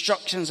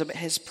 Instructions about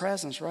his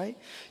presence, right?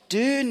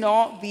 Do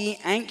not be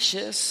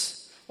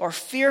anxious or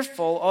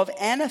fearful of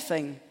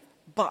anything,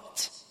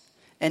 but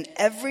in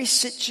every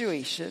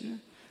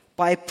situation,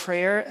 by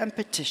prayer and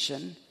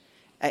petition,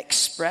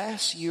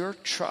 express your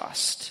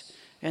trust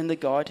in the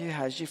God who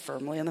has you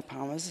firmly in the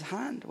palm of his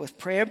hand. With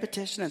prayer,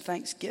 petition, and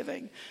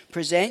thanksgiving,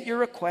 present your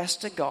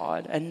request to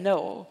God and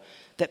know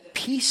that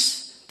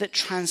peace that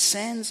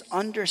transcends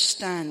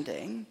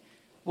understanding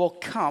will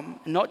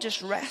come and not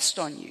just rest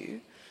on you,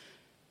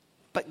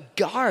 but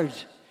guard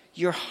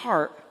your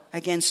heart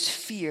against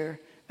fear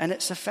and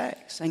its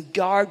effects, and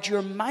guard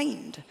your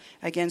mind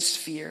against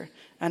fear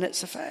and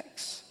its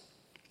effects.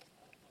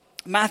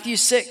 Matthew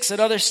 6,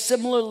 another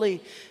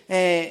similarly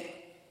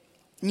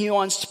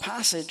nuanced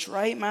passage,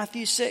 right?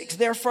 Matthew 6.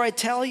 Therefore I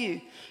tell you,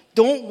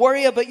 don't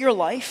worry about your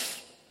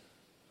life.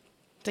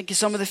 Think of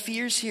some of the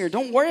fears here.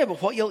 Don't worry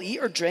about what you'll eat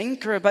or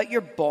drink, or about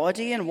your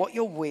body and what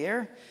you'll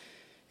wear.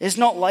 Is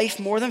not life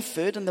more than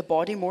food, and the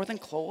body more than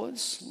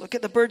clothes? Look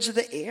at the birds of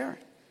the air.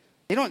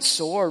 They don't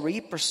sow or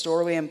reap or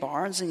store away in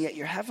barns, and yet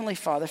your heavenly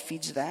Father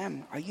feeds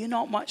them. Are you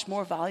not much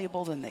more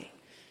valuable than they?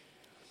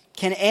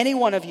 Can any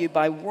one of you,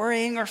 by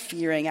worrying or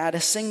fearing, add a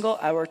single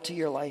hour to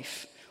your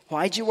life?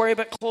 Why do you worry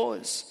about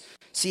clothes?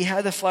 See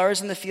how the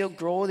flowers in the field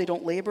grow? They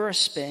don't labor or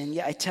spin.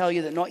 Yet I tell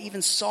you that not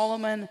even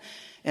Solomon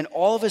in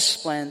all of his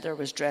splendor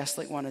was dressed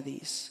like one of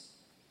these.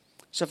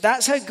 So if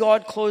that's how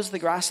God clothes the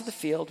grass of the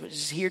field, which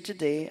is here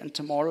today and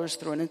tomorrow is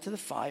thrown into the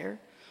fire,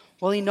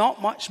 will he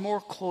not much more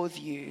clothe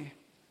you,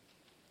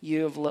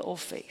 you of little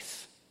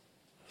faith?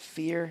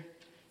 Fear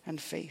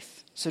and faith.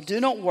 So do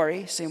not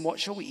worry, saying, what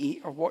shall we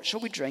eat, or what shall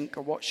we drink,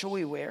 or what shall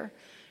we wear?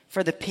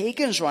 For the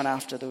pagans run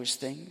after those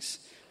things.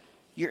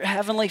 Your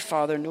heavenly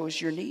Father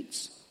knows your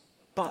needs.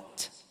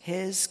 But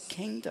his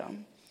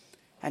kingdom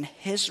and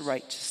his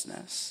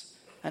righteousness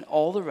and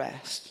all the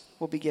rest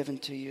will be given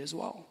to you as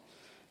well.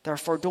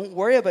 Therefore, don't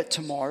worry about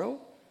tomorrow,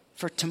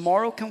 for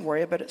tomorrow can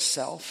worry about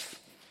itself.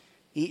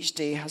 Each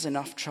day has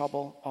enough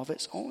trouble of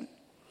its own.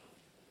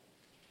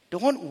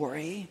 Don't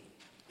worry.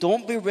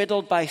 Don't be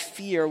riddled by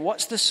fear.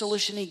 What's the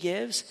solution he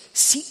gives?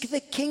 Seek the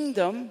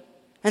kingdom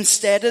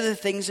instead of the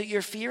things that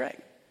you're fearing.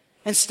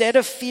 Instead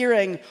of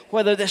fearing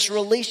whether this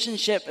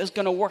relationship is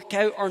going to work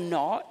out or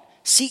not,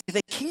 seek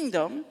the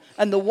kingdom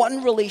and the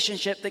one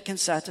relationship that can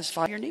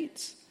satisfy your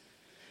needs.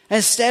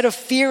 Instead of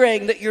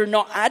fearing that you're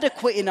not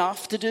adequate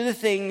enough to do the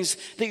things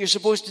that you're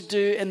supposed to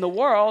do in the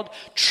world,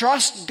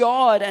 trust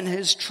God and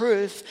his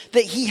truth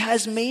that he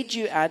has made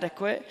you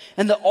adequate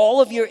and that all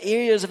of your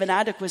areas of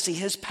inadequacy,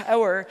 his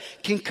power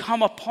can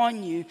come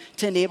upon you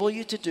to enable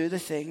you to do the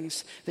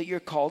things that you're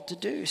called to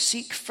do.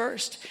 Seek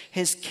first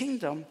his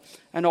kingdom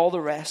and all the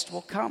rest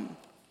will come.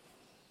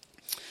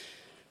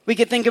 We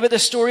could think about the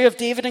story of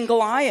David and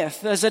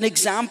Goliath as an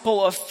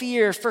example of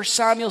fear. 1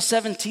 Samuel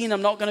 17,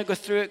 I'm not going to go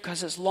through it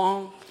because it's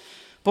long.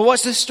 But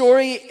what's the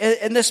story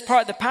in this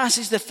part of the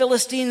passage? The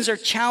Philistines are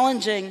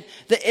challenging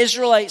the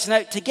Israelites.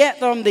 Now, to get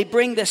them, they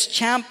bring this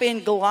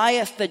champion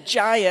Goliath, the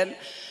giant,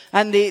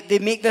 and they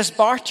make this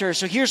barter.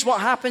 So here's what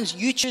happens.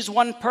 You choose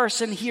one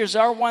person. Here's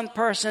our one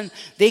person.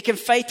 They can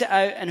fight it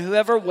out, and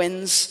whoever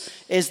wins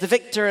is the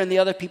victor, and the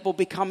other people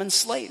become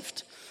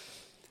enslaved.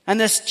 And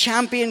this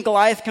champion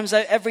Goliath comes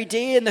out every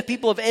day, and the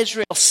people of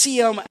Israel see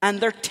him,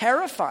 and they're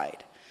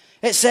terrified.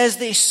 It says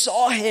they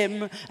saw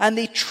him and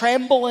they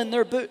tremble in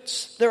their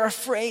boots. They're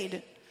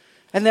afraid.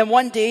 And then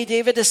one day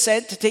David is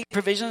sent to take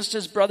provisions to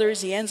his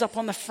brothers. He ends up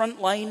on the front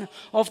line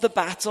of the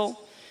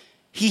battle.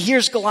 He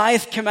hears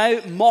Goliath come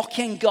out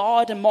mocking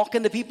God and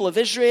mocking the people of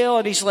Israel.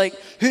 And he's like,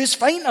 who's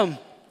fighting him?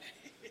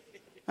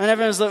 And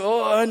everyone's like,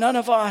 oh, none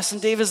of us.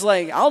 And David's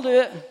like, I'll do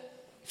it.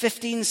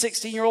 15,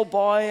 16-year-old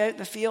boy out in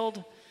the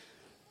field.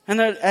 And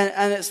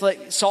it's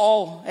like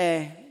Saul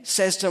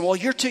says to him, well,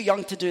 you're too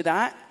young to do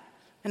that.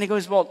 And he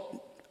goes,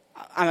 well,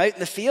 I'm out in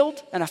the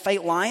field and I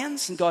fight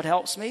lions and God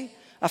helps me.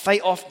 I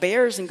fight off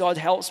bears and God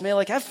helps me.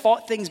 Like I've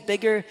fought things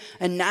bigger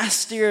and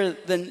nastier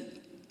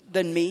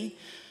than me.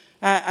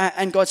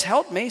 And God's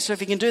helped me. So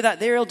if he can do that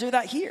there, he'll do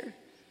that here.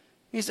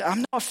 He said, I'm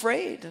not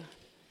afraid.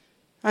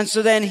 And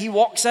so then he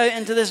walks out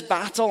into this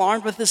battle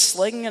armed with his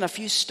sling and a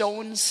few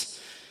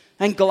stones.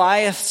 And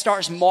Goliath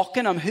starts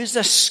mocking him. Who's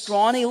this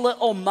scrawny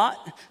little mutt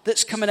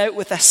that's coming out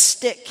with a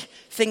stick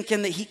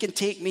thinking that he can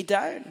take me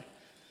down?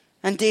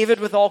 And David,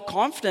 with all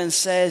confidence,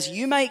 says,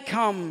 you might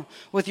come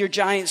with your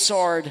giant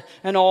sword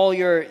and all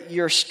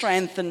your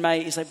strength and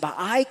might. He's like, but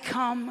I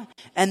come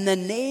in the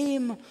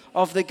name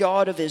of the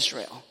God of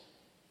Israel.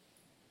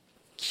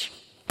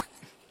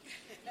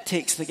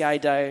 Takes the guy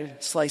down,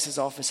 slices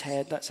off his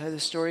head. That's how the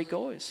story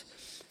goes.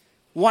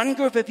 One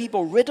group of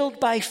people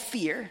riddled by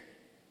fear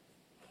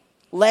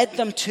led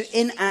them to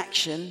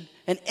inaction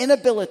and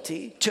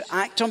inability to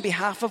act on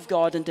behalf of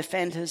God and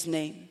defend his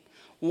name.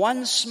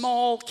 One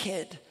small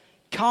kid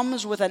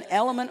comes with an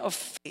element of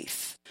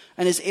faith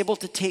and is able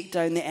to take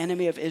down the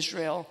enemy of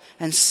Israel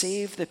and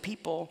save the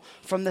people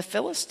from the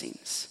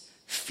Philistines.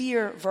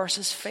 Fear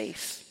versus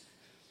faith.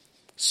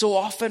 So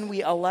often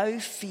we allow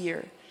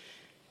fear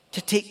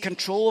to take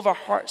control of our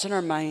hearts and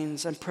our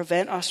minds and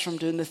prevent us from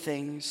doing the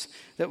things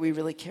that we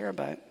really care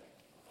about.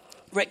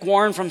 Rick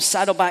Warren from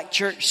Saddleback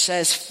Church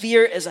says,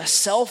 fear is a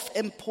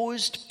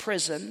self-imposed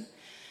prison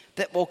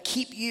that will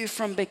keep you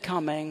from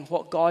becoming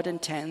what God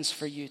intends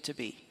for you to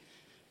be.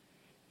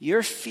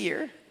 Your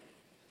fear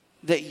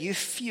that you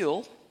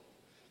fuel,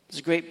 there's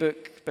a great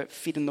book about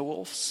feeding the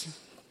wolves.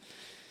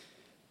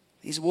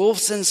 These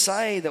wolves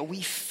inside that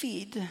we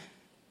feed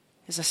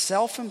is a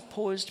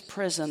self-imposed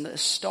prison that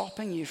is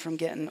stopping you from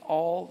getting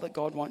all that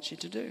God wants you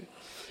to do.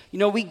 You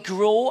know, we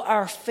grow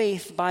our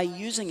faith by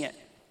using it.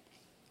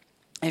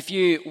 If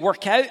you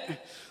work out,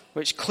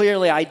 which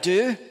clearly I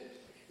do,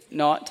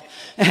 not,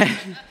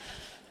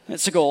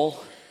 it's a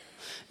goal.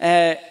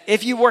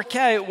 If you work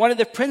out, one of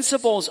the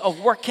principles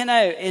of working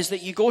out is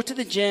that you go to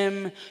the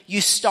gym,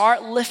 you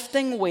start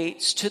lifting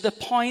weights to the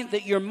point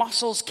that your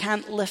muscles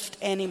can't lift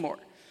anymore.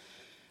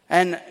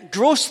 And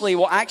grossly,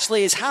 what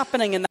actually is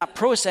happening in that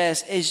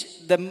process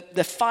is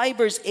the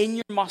fibers in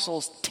your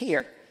muscles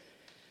tear.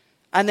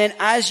 And then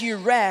as you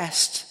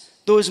rest,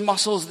 those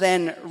muscles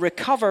then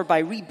recover by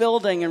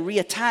rebuilding and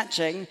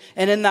reattaching.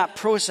 And in that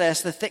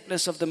process, the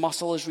thickness of the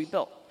muscle is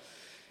rebuilt.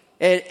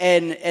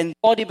 In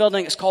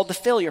bodybuilding, it's called the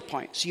failure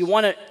point. So you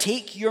want to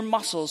take your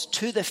muscles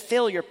to the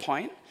failure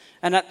point,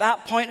 and at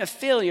that point of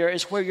failure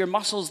is where your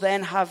muscles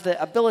then have the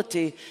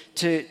ability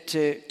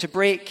to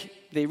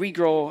break. They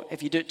regrow.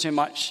 If you do it too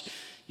much,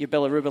 your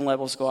bilirubin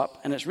levels go up,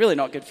 and it's really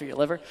not good for your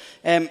liver.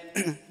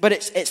 But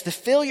it's the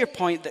failure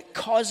point that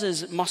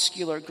causes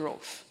muscular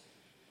growth.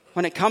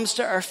 When it comes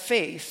to our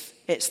faith,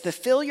 it's the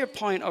failure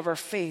point of our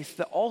faith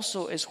that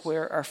also is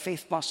where our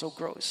faith muscle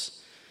grows.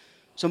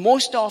 So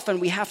most often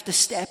we have to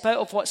step out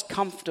of what's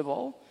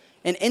comfortable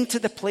and into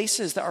the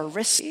places that are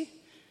risky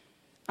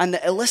and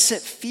that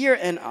elicit fear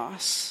in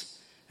us.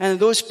 And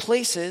those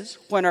places,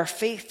 when our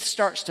faith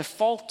starts to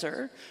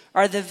falter,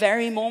 are the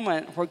very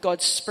moment where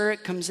God's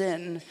Spirit comes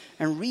in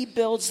and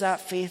rebuilds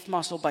that faith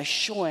muscle by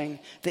showing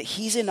that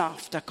He's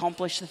enough to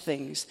accomplish the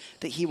things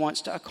that He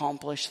wants to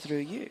accomplish through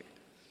you.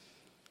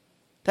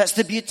 That's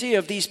the beauty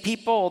of these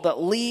people that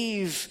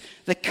leave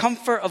the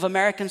comfort of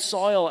American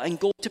soil and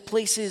go to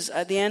places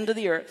at the end of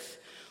the earth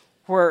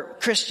where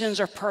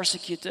Christians are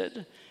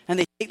persecuted, and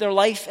they take their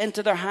life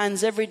into their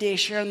hands every day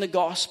sharing the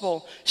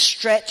gospel,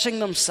 stretching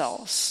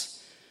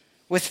themselves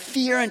with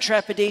fear and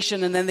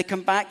trepidation, and then they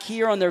come back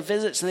here on their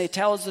visits and they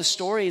tell us the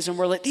stories, and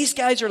we're like, these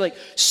guys are like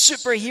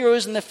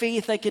superheroes in the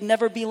faith. I could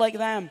never be like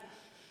them.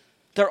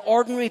 They're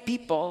ordinary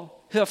people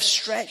who have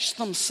stretched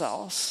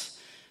themselves,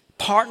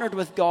 partnered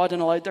with God,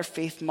 and allowed their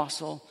faith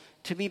muscle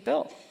to be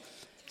built.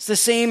 It's the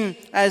same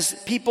as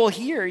people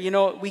here. You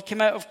know, we came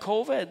out of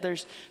COVID.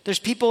 There's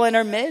people in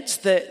our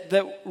midst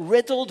that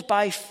riddled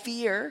by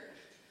fear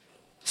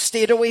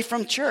stayed away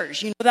from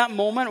church. You know that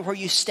moment where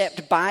you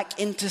stepped back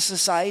into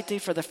society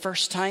for the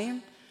first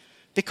time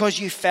because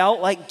you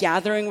felt like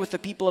gathering with the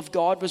people of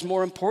God was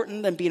more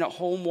important than being at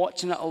home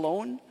watching it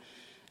alone?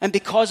 And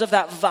because of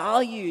that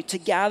value to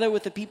gather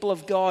with the people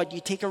of God,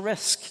 you take a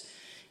risk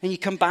and you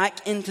come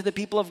back into the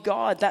people of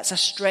God. That's a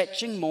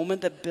stretching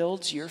moment that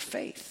builds your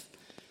faith.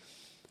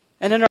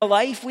 And in our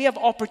life, we have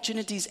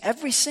opportunities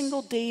every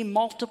single day,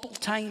 multiple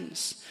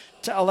times,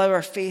 to allow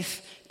our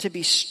faith to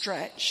be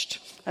stretched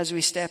as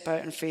we step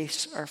out and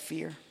face our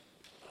fear.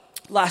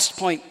 Last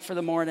point for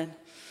the morning.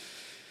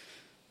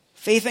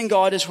 Faith in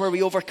God is where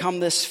we overcome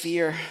this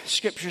fear.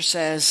 Scripture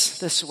says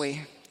this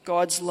way: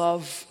 God's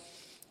love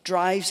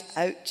drives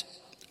out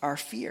our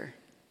fear.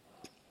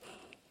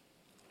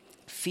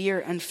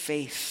 Fear and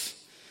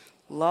faith.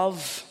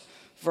 Love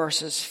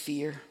versus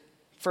fear.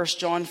 1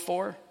 John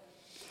 4.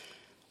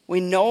 We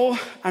know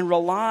and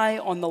rely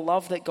on the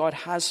love that God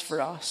has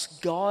for us.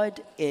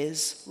 God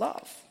is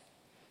love.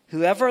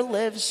 Whoever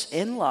lives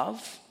in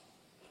love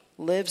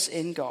lives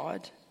in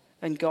God,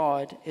 and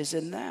God is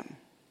in them.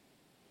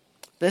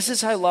 This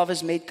is how love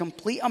is made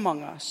complete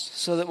among us,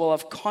 so that we'll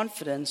have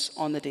confidence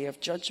on the day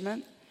of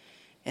judgment.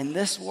 In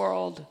this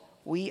world,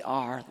 we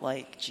are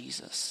like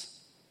Jesus.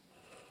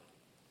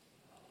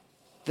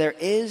 There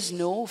is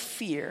no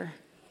fear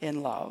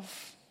in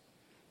love,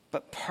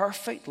 but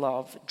perfect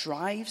love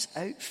drives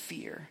out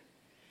fear,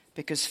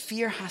 because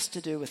fear has to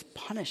do with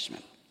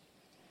punishment.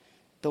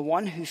 The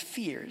one who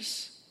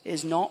fears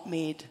is not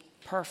made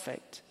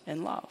perfect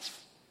in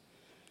love.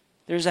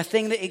 There's a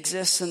thing that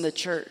exists in the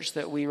church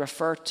that we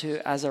refer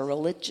to as a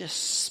religious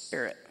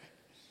spirit.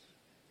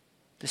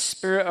 The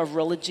spirit of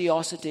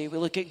religiosity. We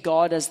look at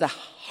God as the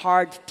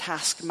hard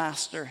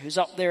taskmaster who's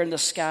up there in the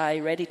sky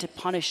ready to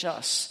punish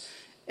us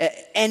at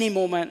any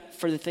moment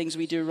for the things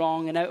we do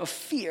wrong, and out of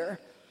fear,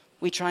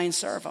 we try and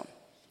serve him.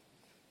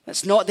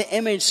 That's not the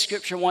image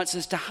Scripture wants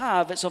us to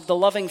have. It's of the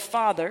loving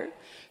Father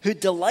who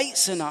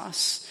delights in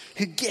us,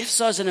 who gifts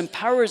us and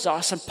empowers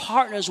us and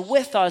partners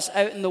with us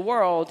out in the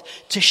world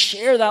to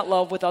share that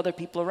love with other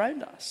people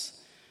around us.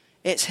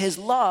 It's his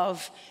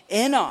love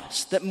in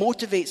us that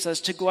motivates us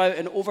to go out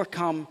and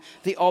overcome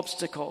the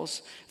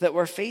obstacles that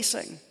we're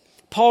facing.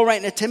 Paul,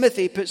 writing to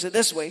Timothy, puts it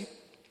this way.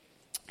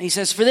 He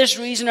says, "For this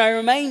reason I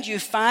remind you,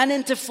 fan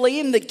into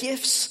flame the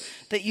gifts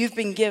that you've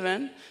been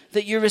given,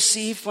 that you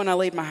received when I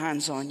laid my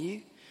hands on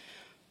you.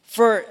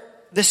 For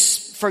the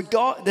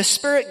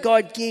Spirit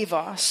God gave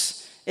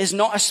us is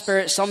not a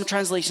spirit," some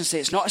translations say,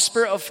 it's not a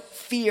spirit of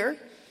fear.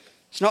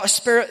 It's not a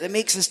spirit that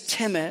makes us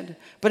timid,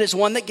 but it's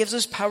one that gives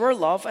us power,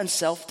 love, and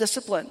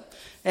self-discipline.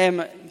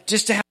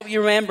 Just to help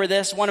you remember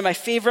this, one of my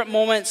favorite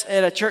moments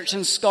at a church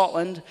in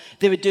Scotland,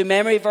 they would do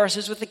memory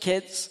verses with the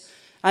kids,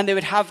 and they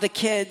would have the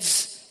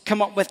kids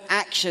come up with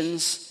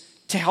actions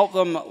to help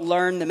them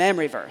learn the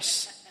memory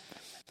verse.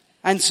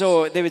 And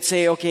so they would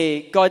say,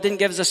 okay, God didn't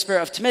give us a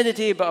spirit of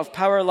timidity, but of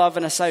power, love,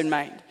 and a sound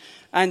mind.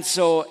 And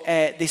so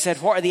they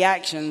said, what are the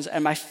actions?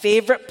 And my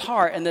favorite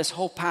part in this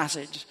whole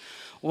passage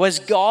was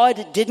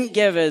God didn't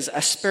give us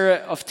a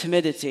spirit of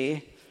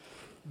timidity,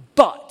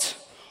 but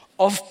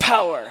of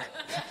power,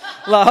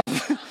 love,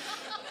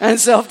 and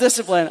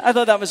self-discipline. I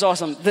thought that was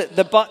awesome.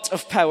 The but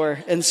of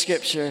power in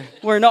Scripture.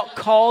 We're not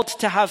called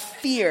to have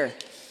fear,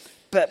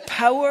 but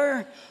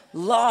power,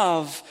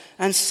 love,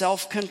 and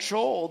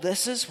self-control.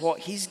 This is what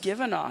he's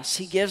given us.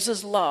 He gives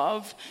us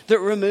love that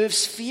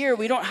removes fear.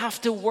 We don't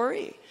have to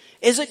worry.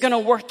 Is it going to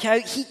work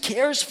out? He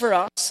cares for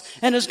us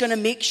and is going to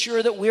make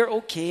sure that we're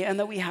okay and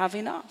that we have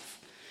enough.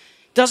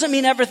 Doesn't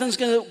mean everything's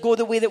going to go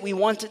the way that we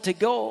want it to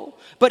go,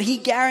 but he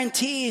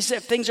guarantees that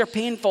if things are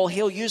painful,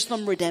 he'll use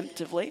them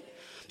redemptively.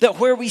 That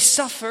where we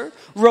suffer,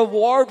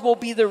 reward will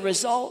be the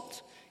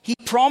result. He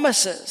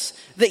promises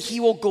that he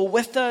will go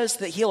with us,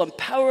 that he'll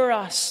empower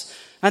us,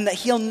 and that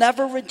he'll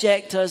never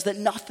reject us, that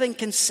nothing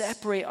can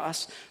separate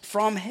us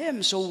from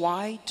him. So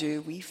why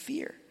do we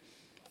fear?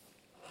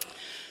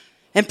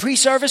 In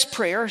pre-service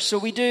prayer, so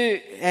we do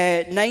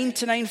 9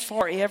 to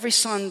 9:40 every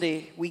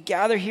Sunday. We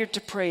gather here to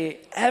pray.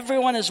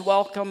 Everyone is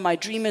welcome. My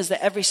dream is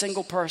that every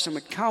single person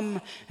would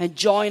come and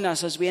join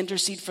us as we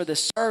intercede for the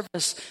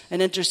service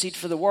and intercede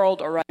for the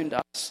world around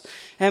us.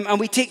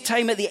 And we take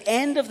time at the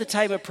end of the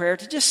time of prayer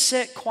to just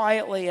sit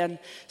quietly and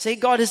say,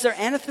 God, is there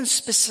anything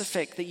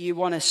specific that you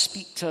want to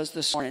speak to us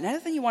this morning?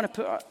 Anything you want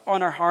to put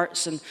on our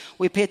hearts? And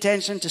we pay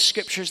attention to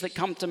scriptures that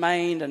come to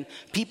mind and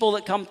people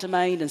that come to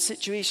mind and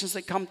situations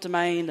that come to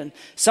mind. And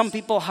some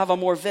people have a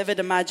more vivid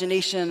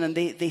imagination and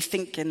they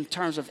think in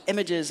terms of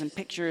images and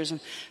pictures.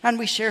 And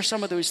we share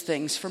some of those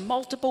things for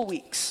multiple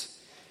weeks.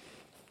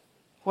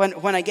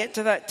 When I get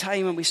to that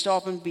time and we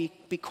stop and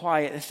be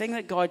quiet, the thing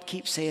that God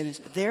keeps saying is,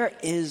 there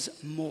is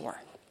more.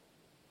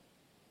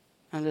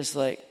 I'm just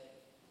like,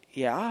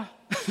 yeah,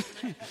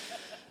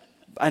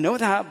 I know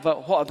that,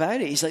 but what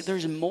about it? He's like,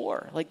 there's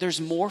more. Like, there's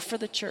more for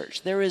the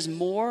church. There is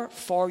more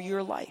for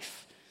your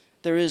life.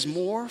 There is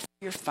more for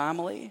your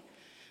family.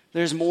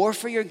 There's more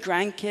for your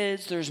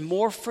grandkids. There's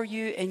more for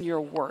you in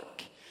your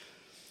work.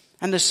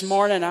 And this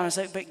morning I was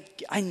like, but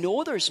I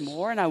know there's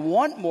more and I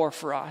want more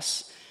for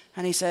us.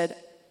 And he said,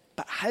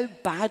 but how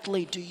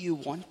badly do you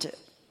want it?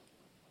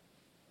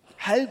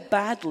 How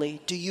badly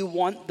do you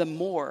want the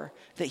more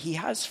that he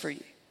has for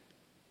you?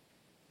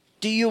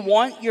 Do you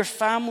want your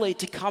family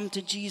to come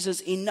to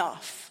Jesus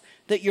enough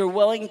that you're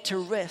willing to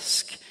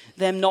risk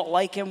them not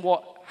liking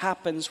what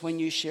happens when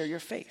you share your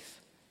faith?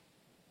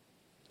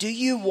 Do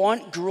you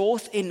want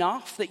growth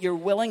enough that you're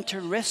willing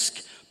to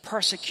risk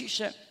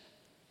persecution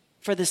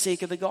for the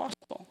sake of the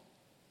gospel?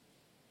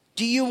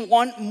 Do you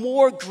want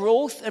more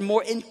growth and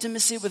more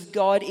intimacy with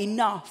God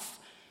enough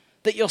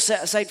that you'll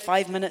set aside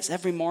 5 minutes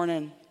every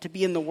morning to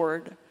be in the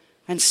Word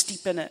and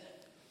steep in it?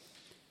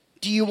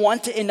 Do you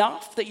want it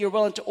enough that you're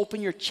willing to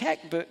open your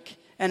checkbook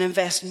and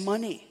invest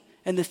money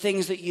in the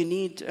things that you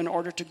need in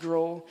order to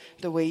grow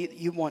the way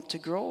you want to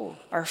grow?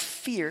 Our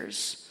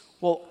fears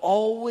will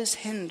always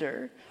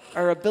hinder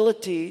our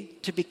ability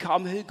to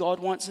become who God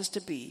wants us to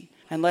be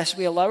unless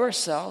we allow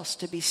ourselves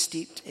to be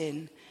steeped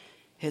in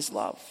his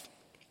love.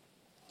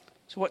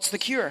 So what's the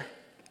cure?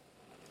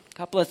 A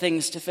couple of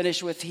things to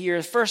finish with here.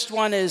 The first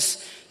one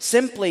is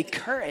simply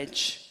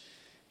courage.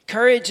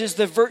 Courage is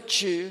the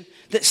virtue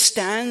that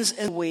stands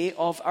in the way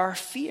of our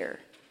fear.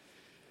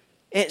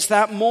 It's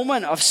that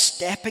moment of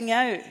stepping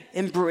out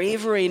in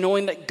bravery,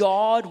 knowing that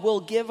God will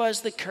give us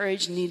the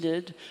courage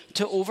needed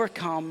to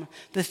overcome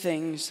the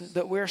things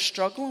that we're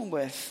struggling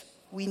with.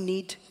 We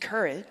need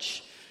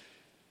courage.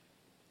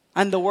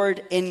 And the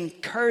word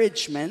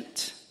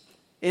encouragement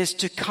is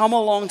to come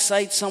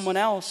alongside someone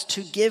else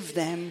to give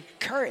them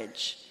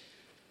courage.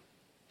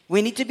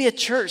 We need to be a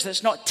church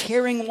that's not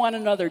tearing one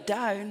another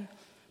down,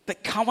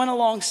 but coming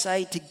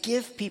alongside to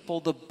give people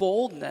the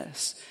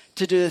boldness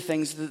to do the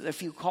things that they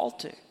feel called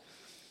to.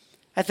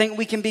 I think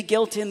we can be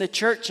guilty in the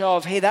church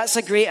of, hey, that's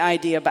a great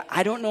idea, but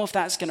I don't know if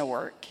that's going to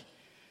work.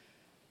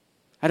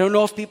 I don't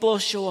know if people will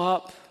show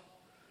up.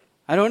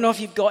 I don't know if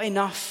you've got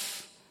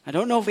enough. I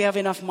don't know if we have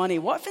enough money.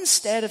 What if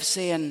instead of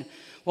saying,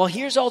 well,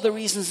 here's all the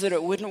reasons that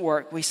it wouldn't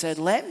work, we said,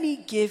 let me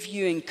give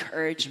you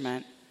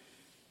encouragement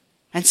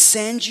and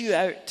send you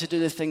out to do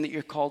the thing that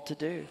you're called to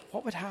do?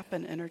 What would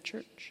happen in our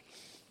church?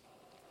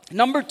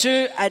 Number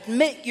 2,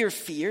 admit your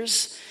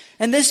fears.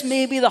 And this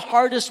may be the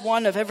hardest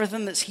one of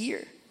everything that's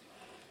here.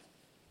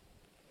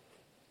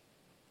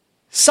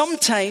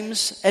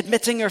 Sometimes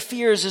admitting our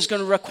fears is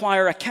going to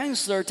require a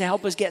counselor to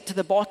help us get to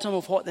the bottom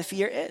of what the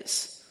fear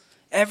is.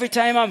 Every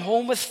time I'm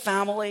home with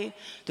family,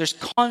 there's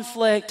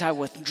conflict, I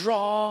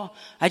withdraw.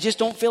 I just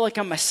don't feel like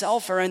I'm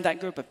myself around that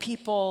group of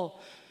people.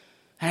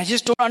 And I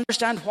just don't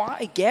understand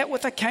why. Get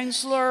with a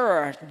counselor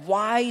or a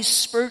wise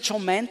spiritual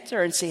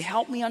mentor and say,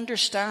 help me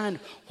understand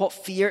what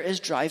fear is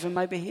driving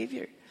my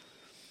behavior.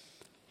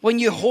 When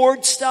you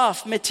hoard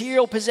stuff,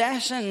 material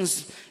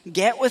possessions,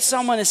 get with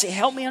someone and say,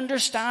 help me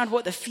understand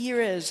what the fear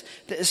is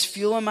that is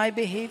fueling my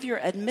behavior.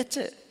 Admit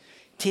it.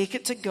 Take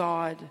it to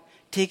God.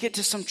 Take it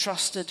to some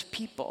trusted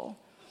people.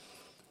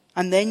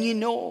 And then you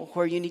know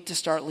where you need to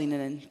start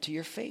leaning into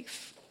your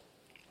faith.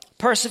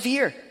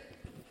 Persevere.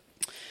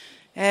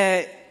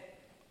 I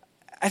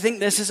think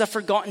this is a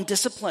forgotten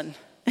discipline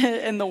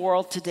in the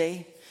world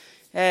today.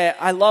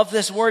 I love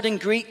this word in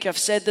Greek. I've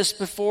said this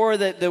before,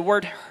 that the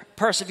word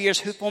perseveres,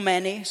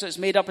 hupomene. So it's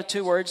made up of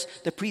 2 words,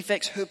 the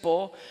prefix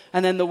hupo,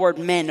 and then the word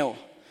meno.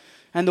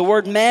 And the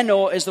word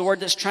meno is the word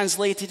that's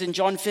translated in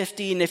John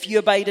 15. If you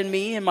abide in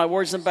me and my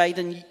words abide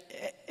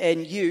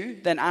in you,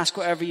 then ask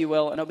whatever you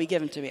will and it'll be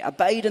given to me.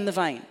 Abide in the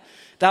vine.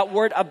 That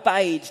word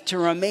abide, to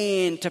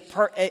remain,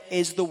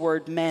 is the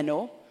word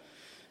meno.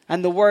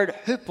 And the word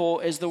hypo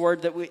is the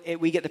word that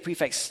we get the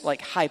prefix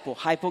like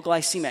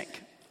hypoglycemic,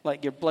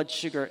 like your blood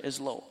sugar is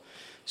low.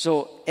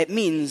 So it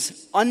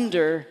means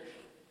under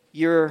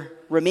your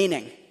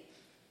remaining.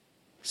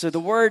 So the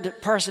word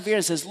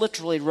perseverance is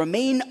literally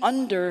remain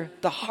under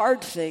the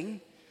hard thing.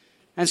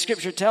 And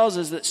Scripture tells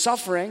us that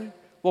suffering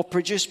will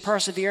produce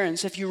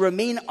perseverance. If you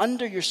remain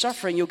under your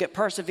suffering, you'll get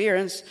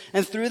perseverance.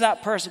 And through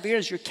that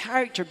perseverance, your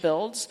character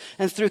builds.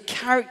 And through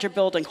character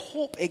building,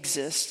 hope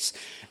exists.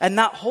 And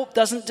that hope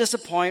doesn't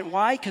disappoint.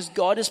 Why? Because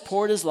God has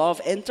poured his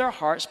love into our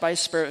hearts by his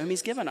Spirit whom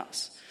he's given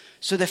us.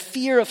 So the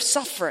fear of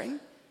suffering,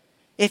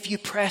 if you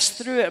press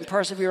through it and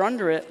persevere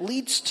under it,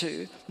 leads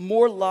to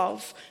more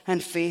love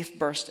and faith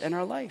burst in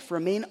our life.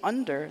 Remain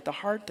under the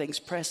hard things,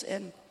 press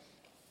in.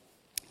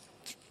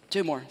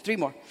 3 more.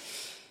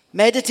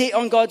 Meditate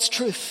on God's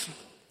truth.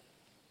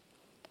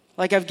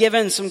 Like I've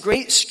given some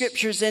great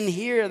scriptures in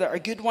here that are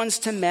good ones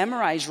to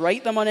memorize.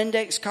 Write them on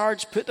index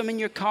cards, put them in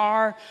your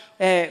car,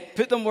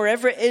 put them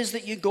wherever it is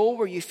that you go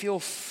where you feel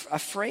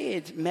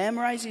afraid.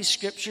 Memorize these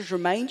scriptures,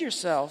 remind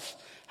yourself,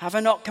 have I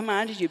not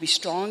commanded you, be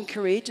strong and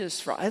courageous,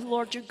 for I, the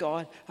Lord your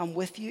God, am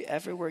with you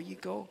everywhere you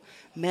go.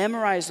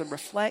 Memorize them,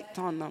 reflect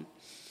on them.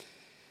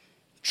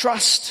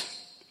 Trust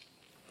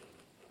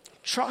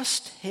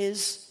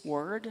his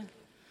word.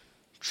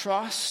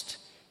 Trust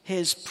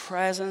his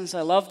presence.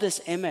 I love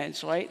this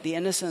image, right? The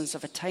innocence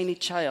of a tiny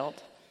child.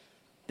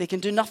 They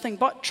can do nothing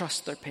but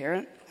trust their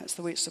parent. That's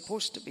the way it's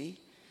supposed to be.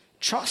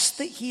 Trust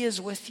that he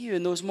is with you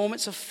in those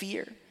moments of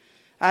fear.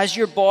 As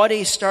your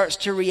body starts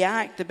to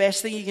react, the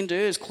best thing you can do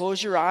is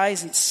close your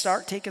eyes and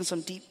start taking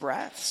some deep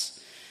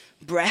breaths.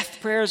 Breath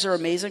prayers are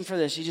amazing for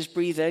this. You just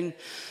breathe in.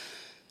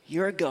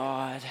 You're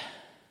God,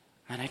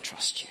 and I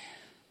trust you.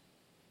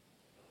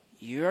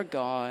 You're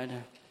God,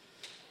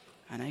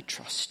 and I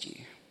trust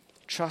you.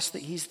 Trust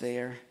that he's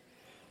there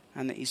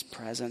and that he's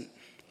present.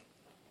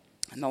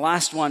 And the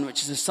last one,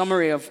 which is a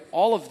summary of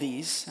all of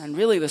these, and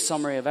really the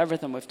summary of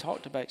everything we've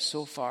talked about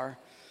so far,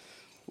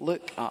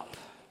 look up.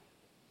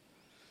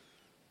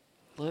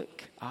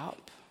 Look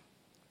up.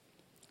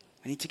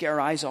 We need to get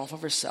our eyes off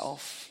of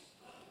ourselves,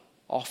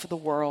 off of the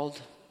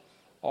world,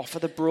 off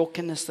of the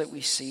brokenness that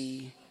we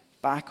see,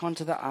 back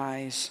onto the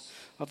eyes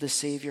of the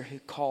Savior who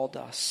called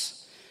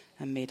us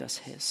and made us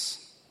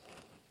his.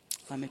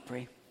 Let me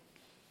pray.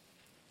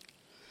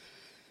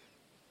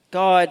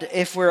 God,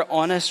 if we're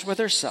honest with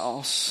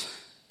ourselves,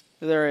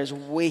 there is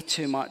way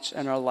too much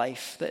in our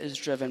life that is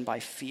driven by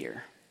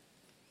fear.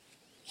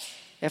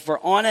 If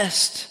we're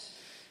honest,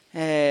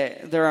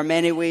 there are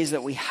many ways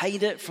that we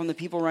hide it from the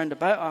people around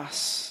about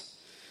us.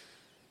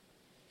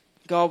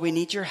 God, we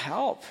need your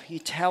help. You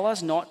tell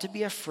us not to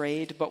be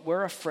afraid, but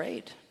we're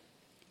afraid.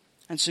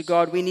 And so,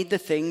 God, we need the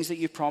things that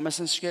you promise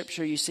in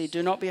Scripture. You say,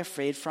 do not be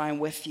afraid, for I am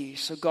with you.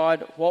 So,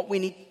 God, what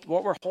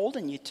we're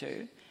holding you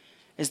to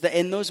is that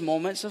in those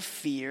moments of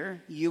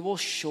fear, you will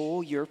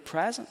show your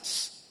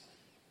presence.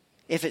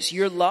 If it's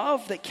your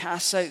love that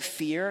casts out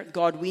fear,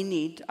 God, we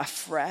need a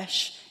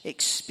fresh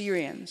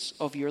experience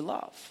of your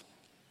love.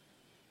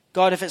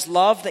 God, if it's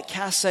love that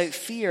casts out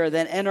fear,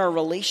 then in our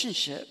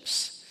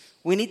relationships,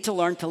 we need to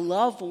learn to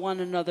love one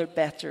another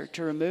better,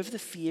 to remove the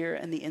fear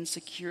and the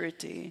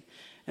insecurity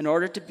in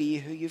order to be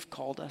who you've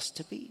called us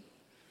to be.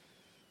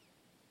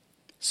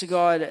 So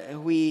God,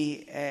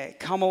 we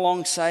come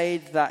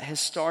alongside that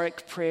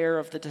historic prayer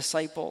of the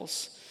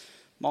disciples.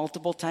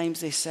 Multiple times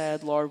they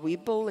said, Lord, we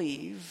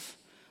believe,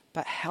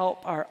 but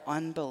help our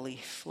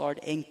unbelief. Lord,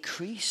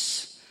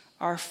 increase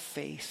our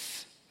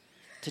faith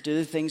to do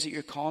the things that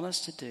you're calling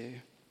us to do.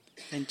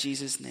 In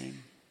Jesus'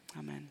 name,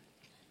 amen.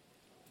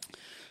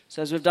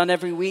 So as we've done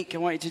every week, I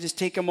want you to just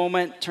take a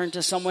moment, turn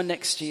to someone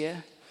next to you.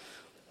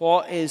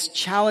 What is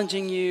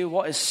challenging you?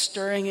 What is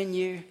stirring in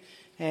you?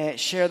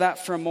 Share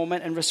that for a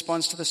moment in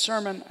response to the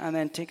sermon, and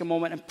then take a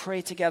moment and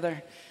pray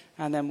together,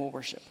 and then we'll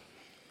worship.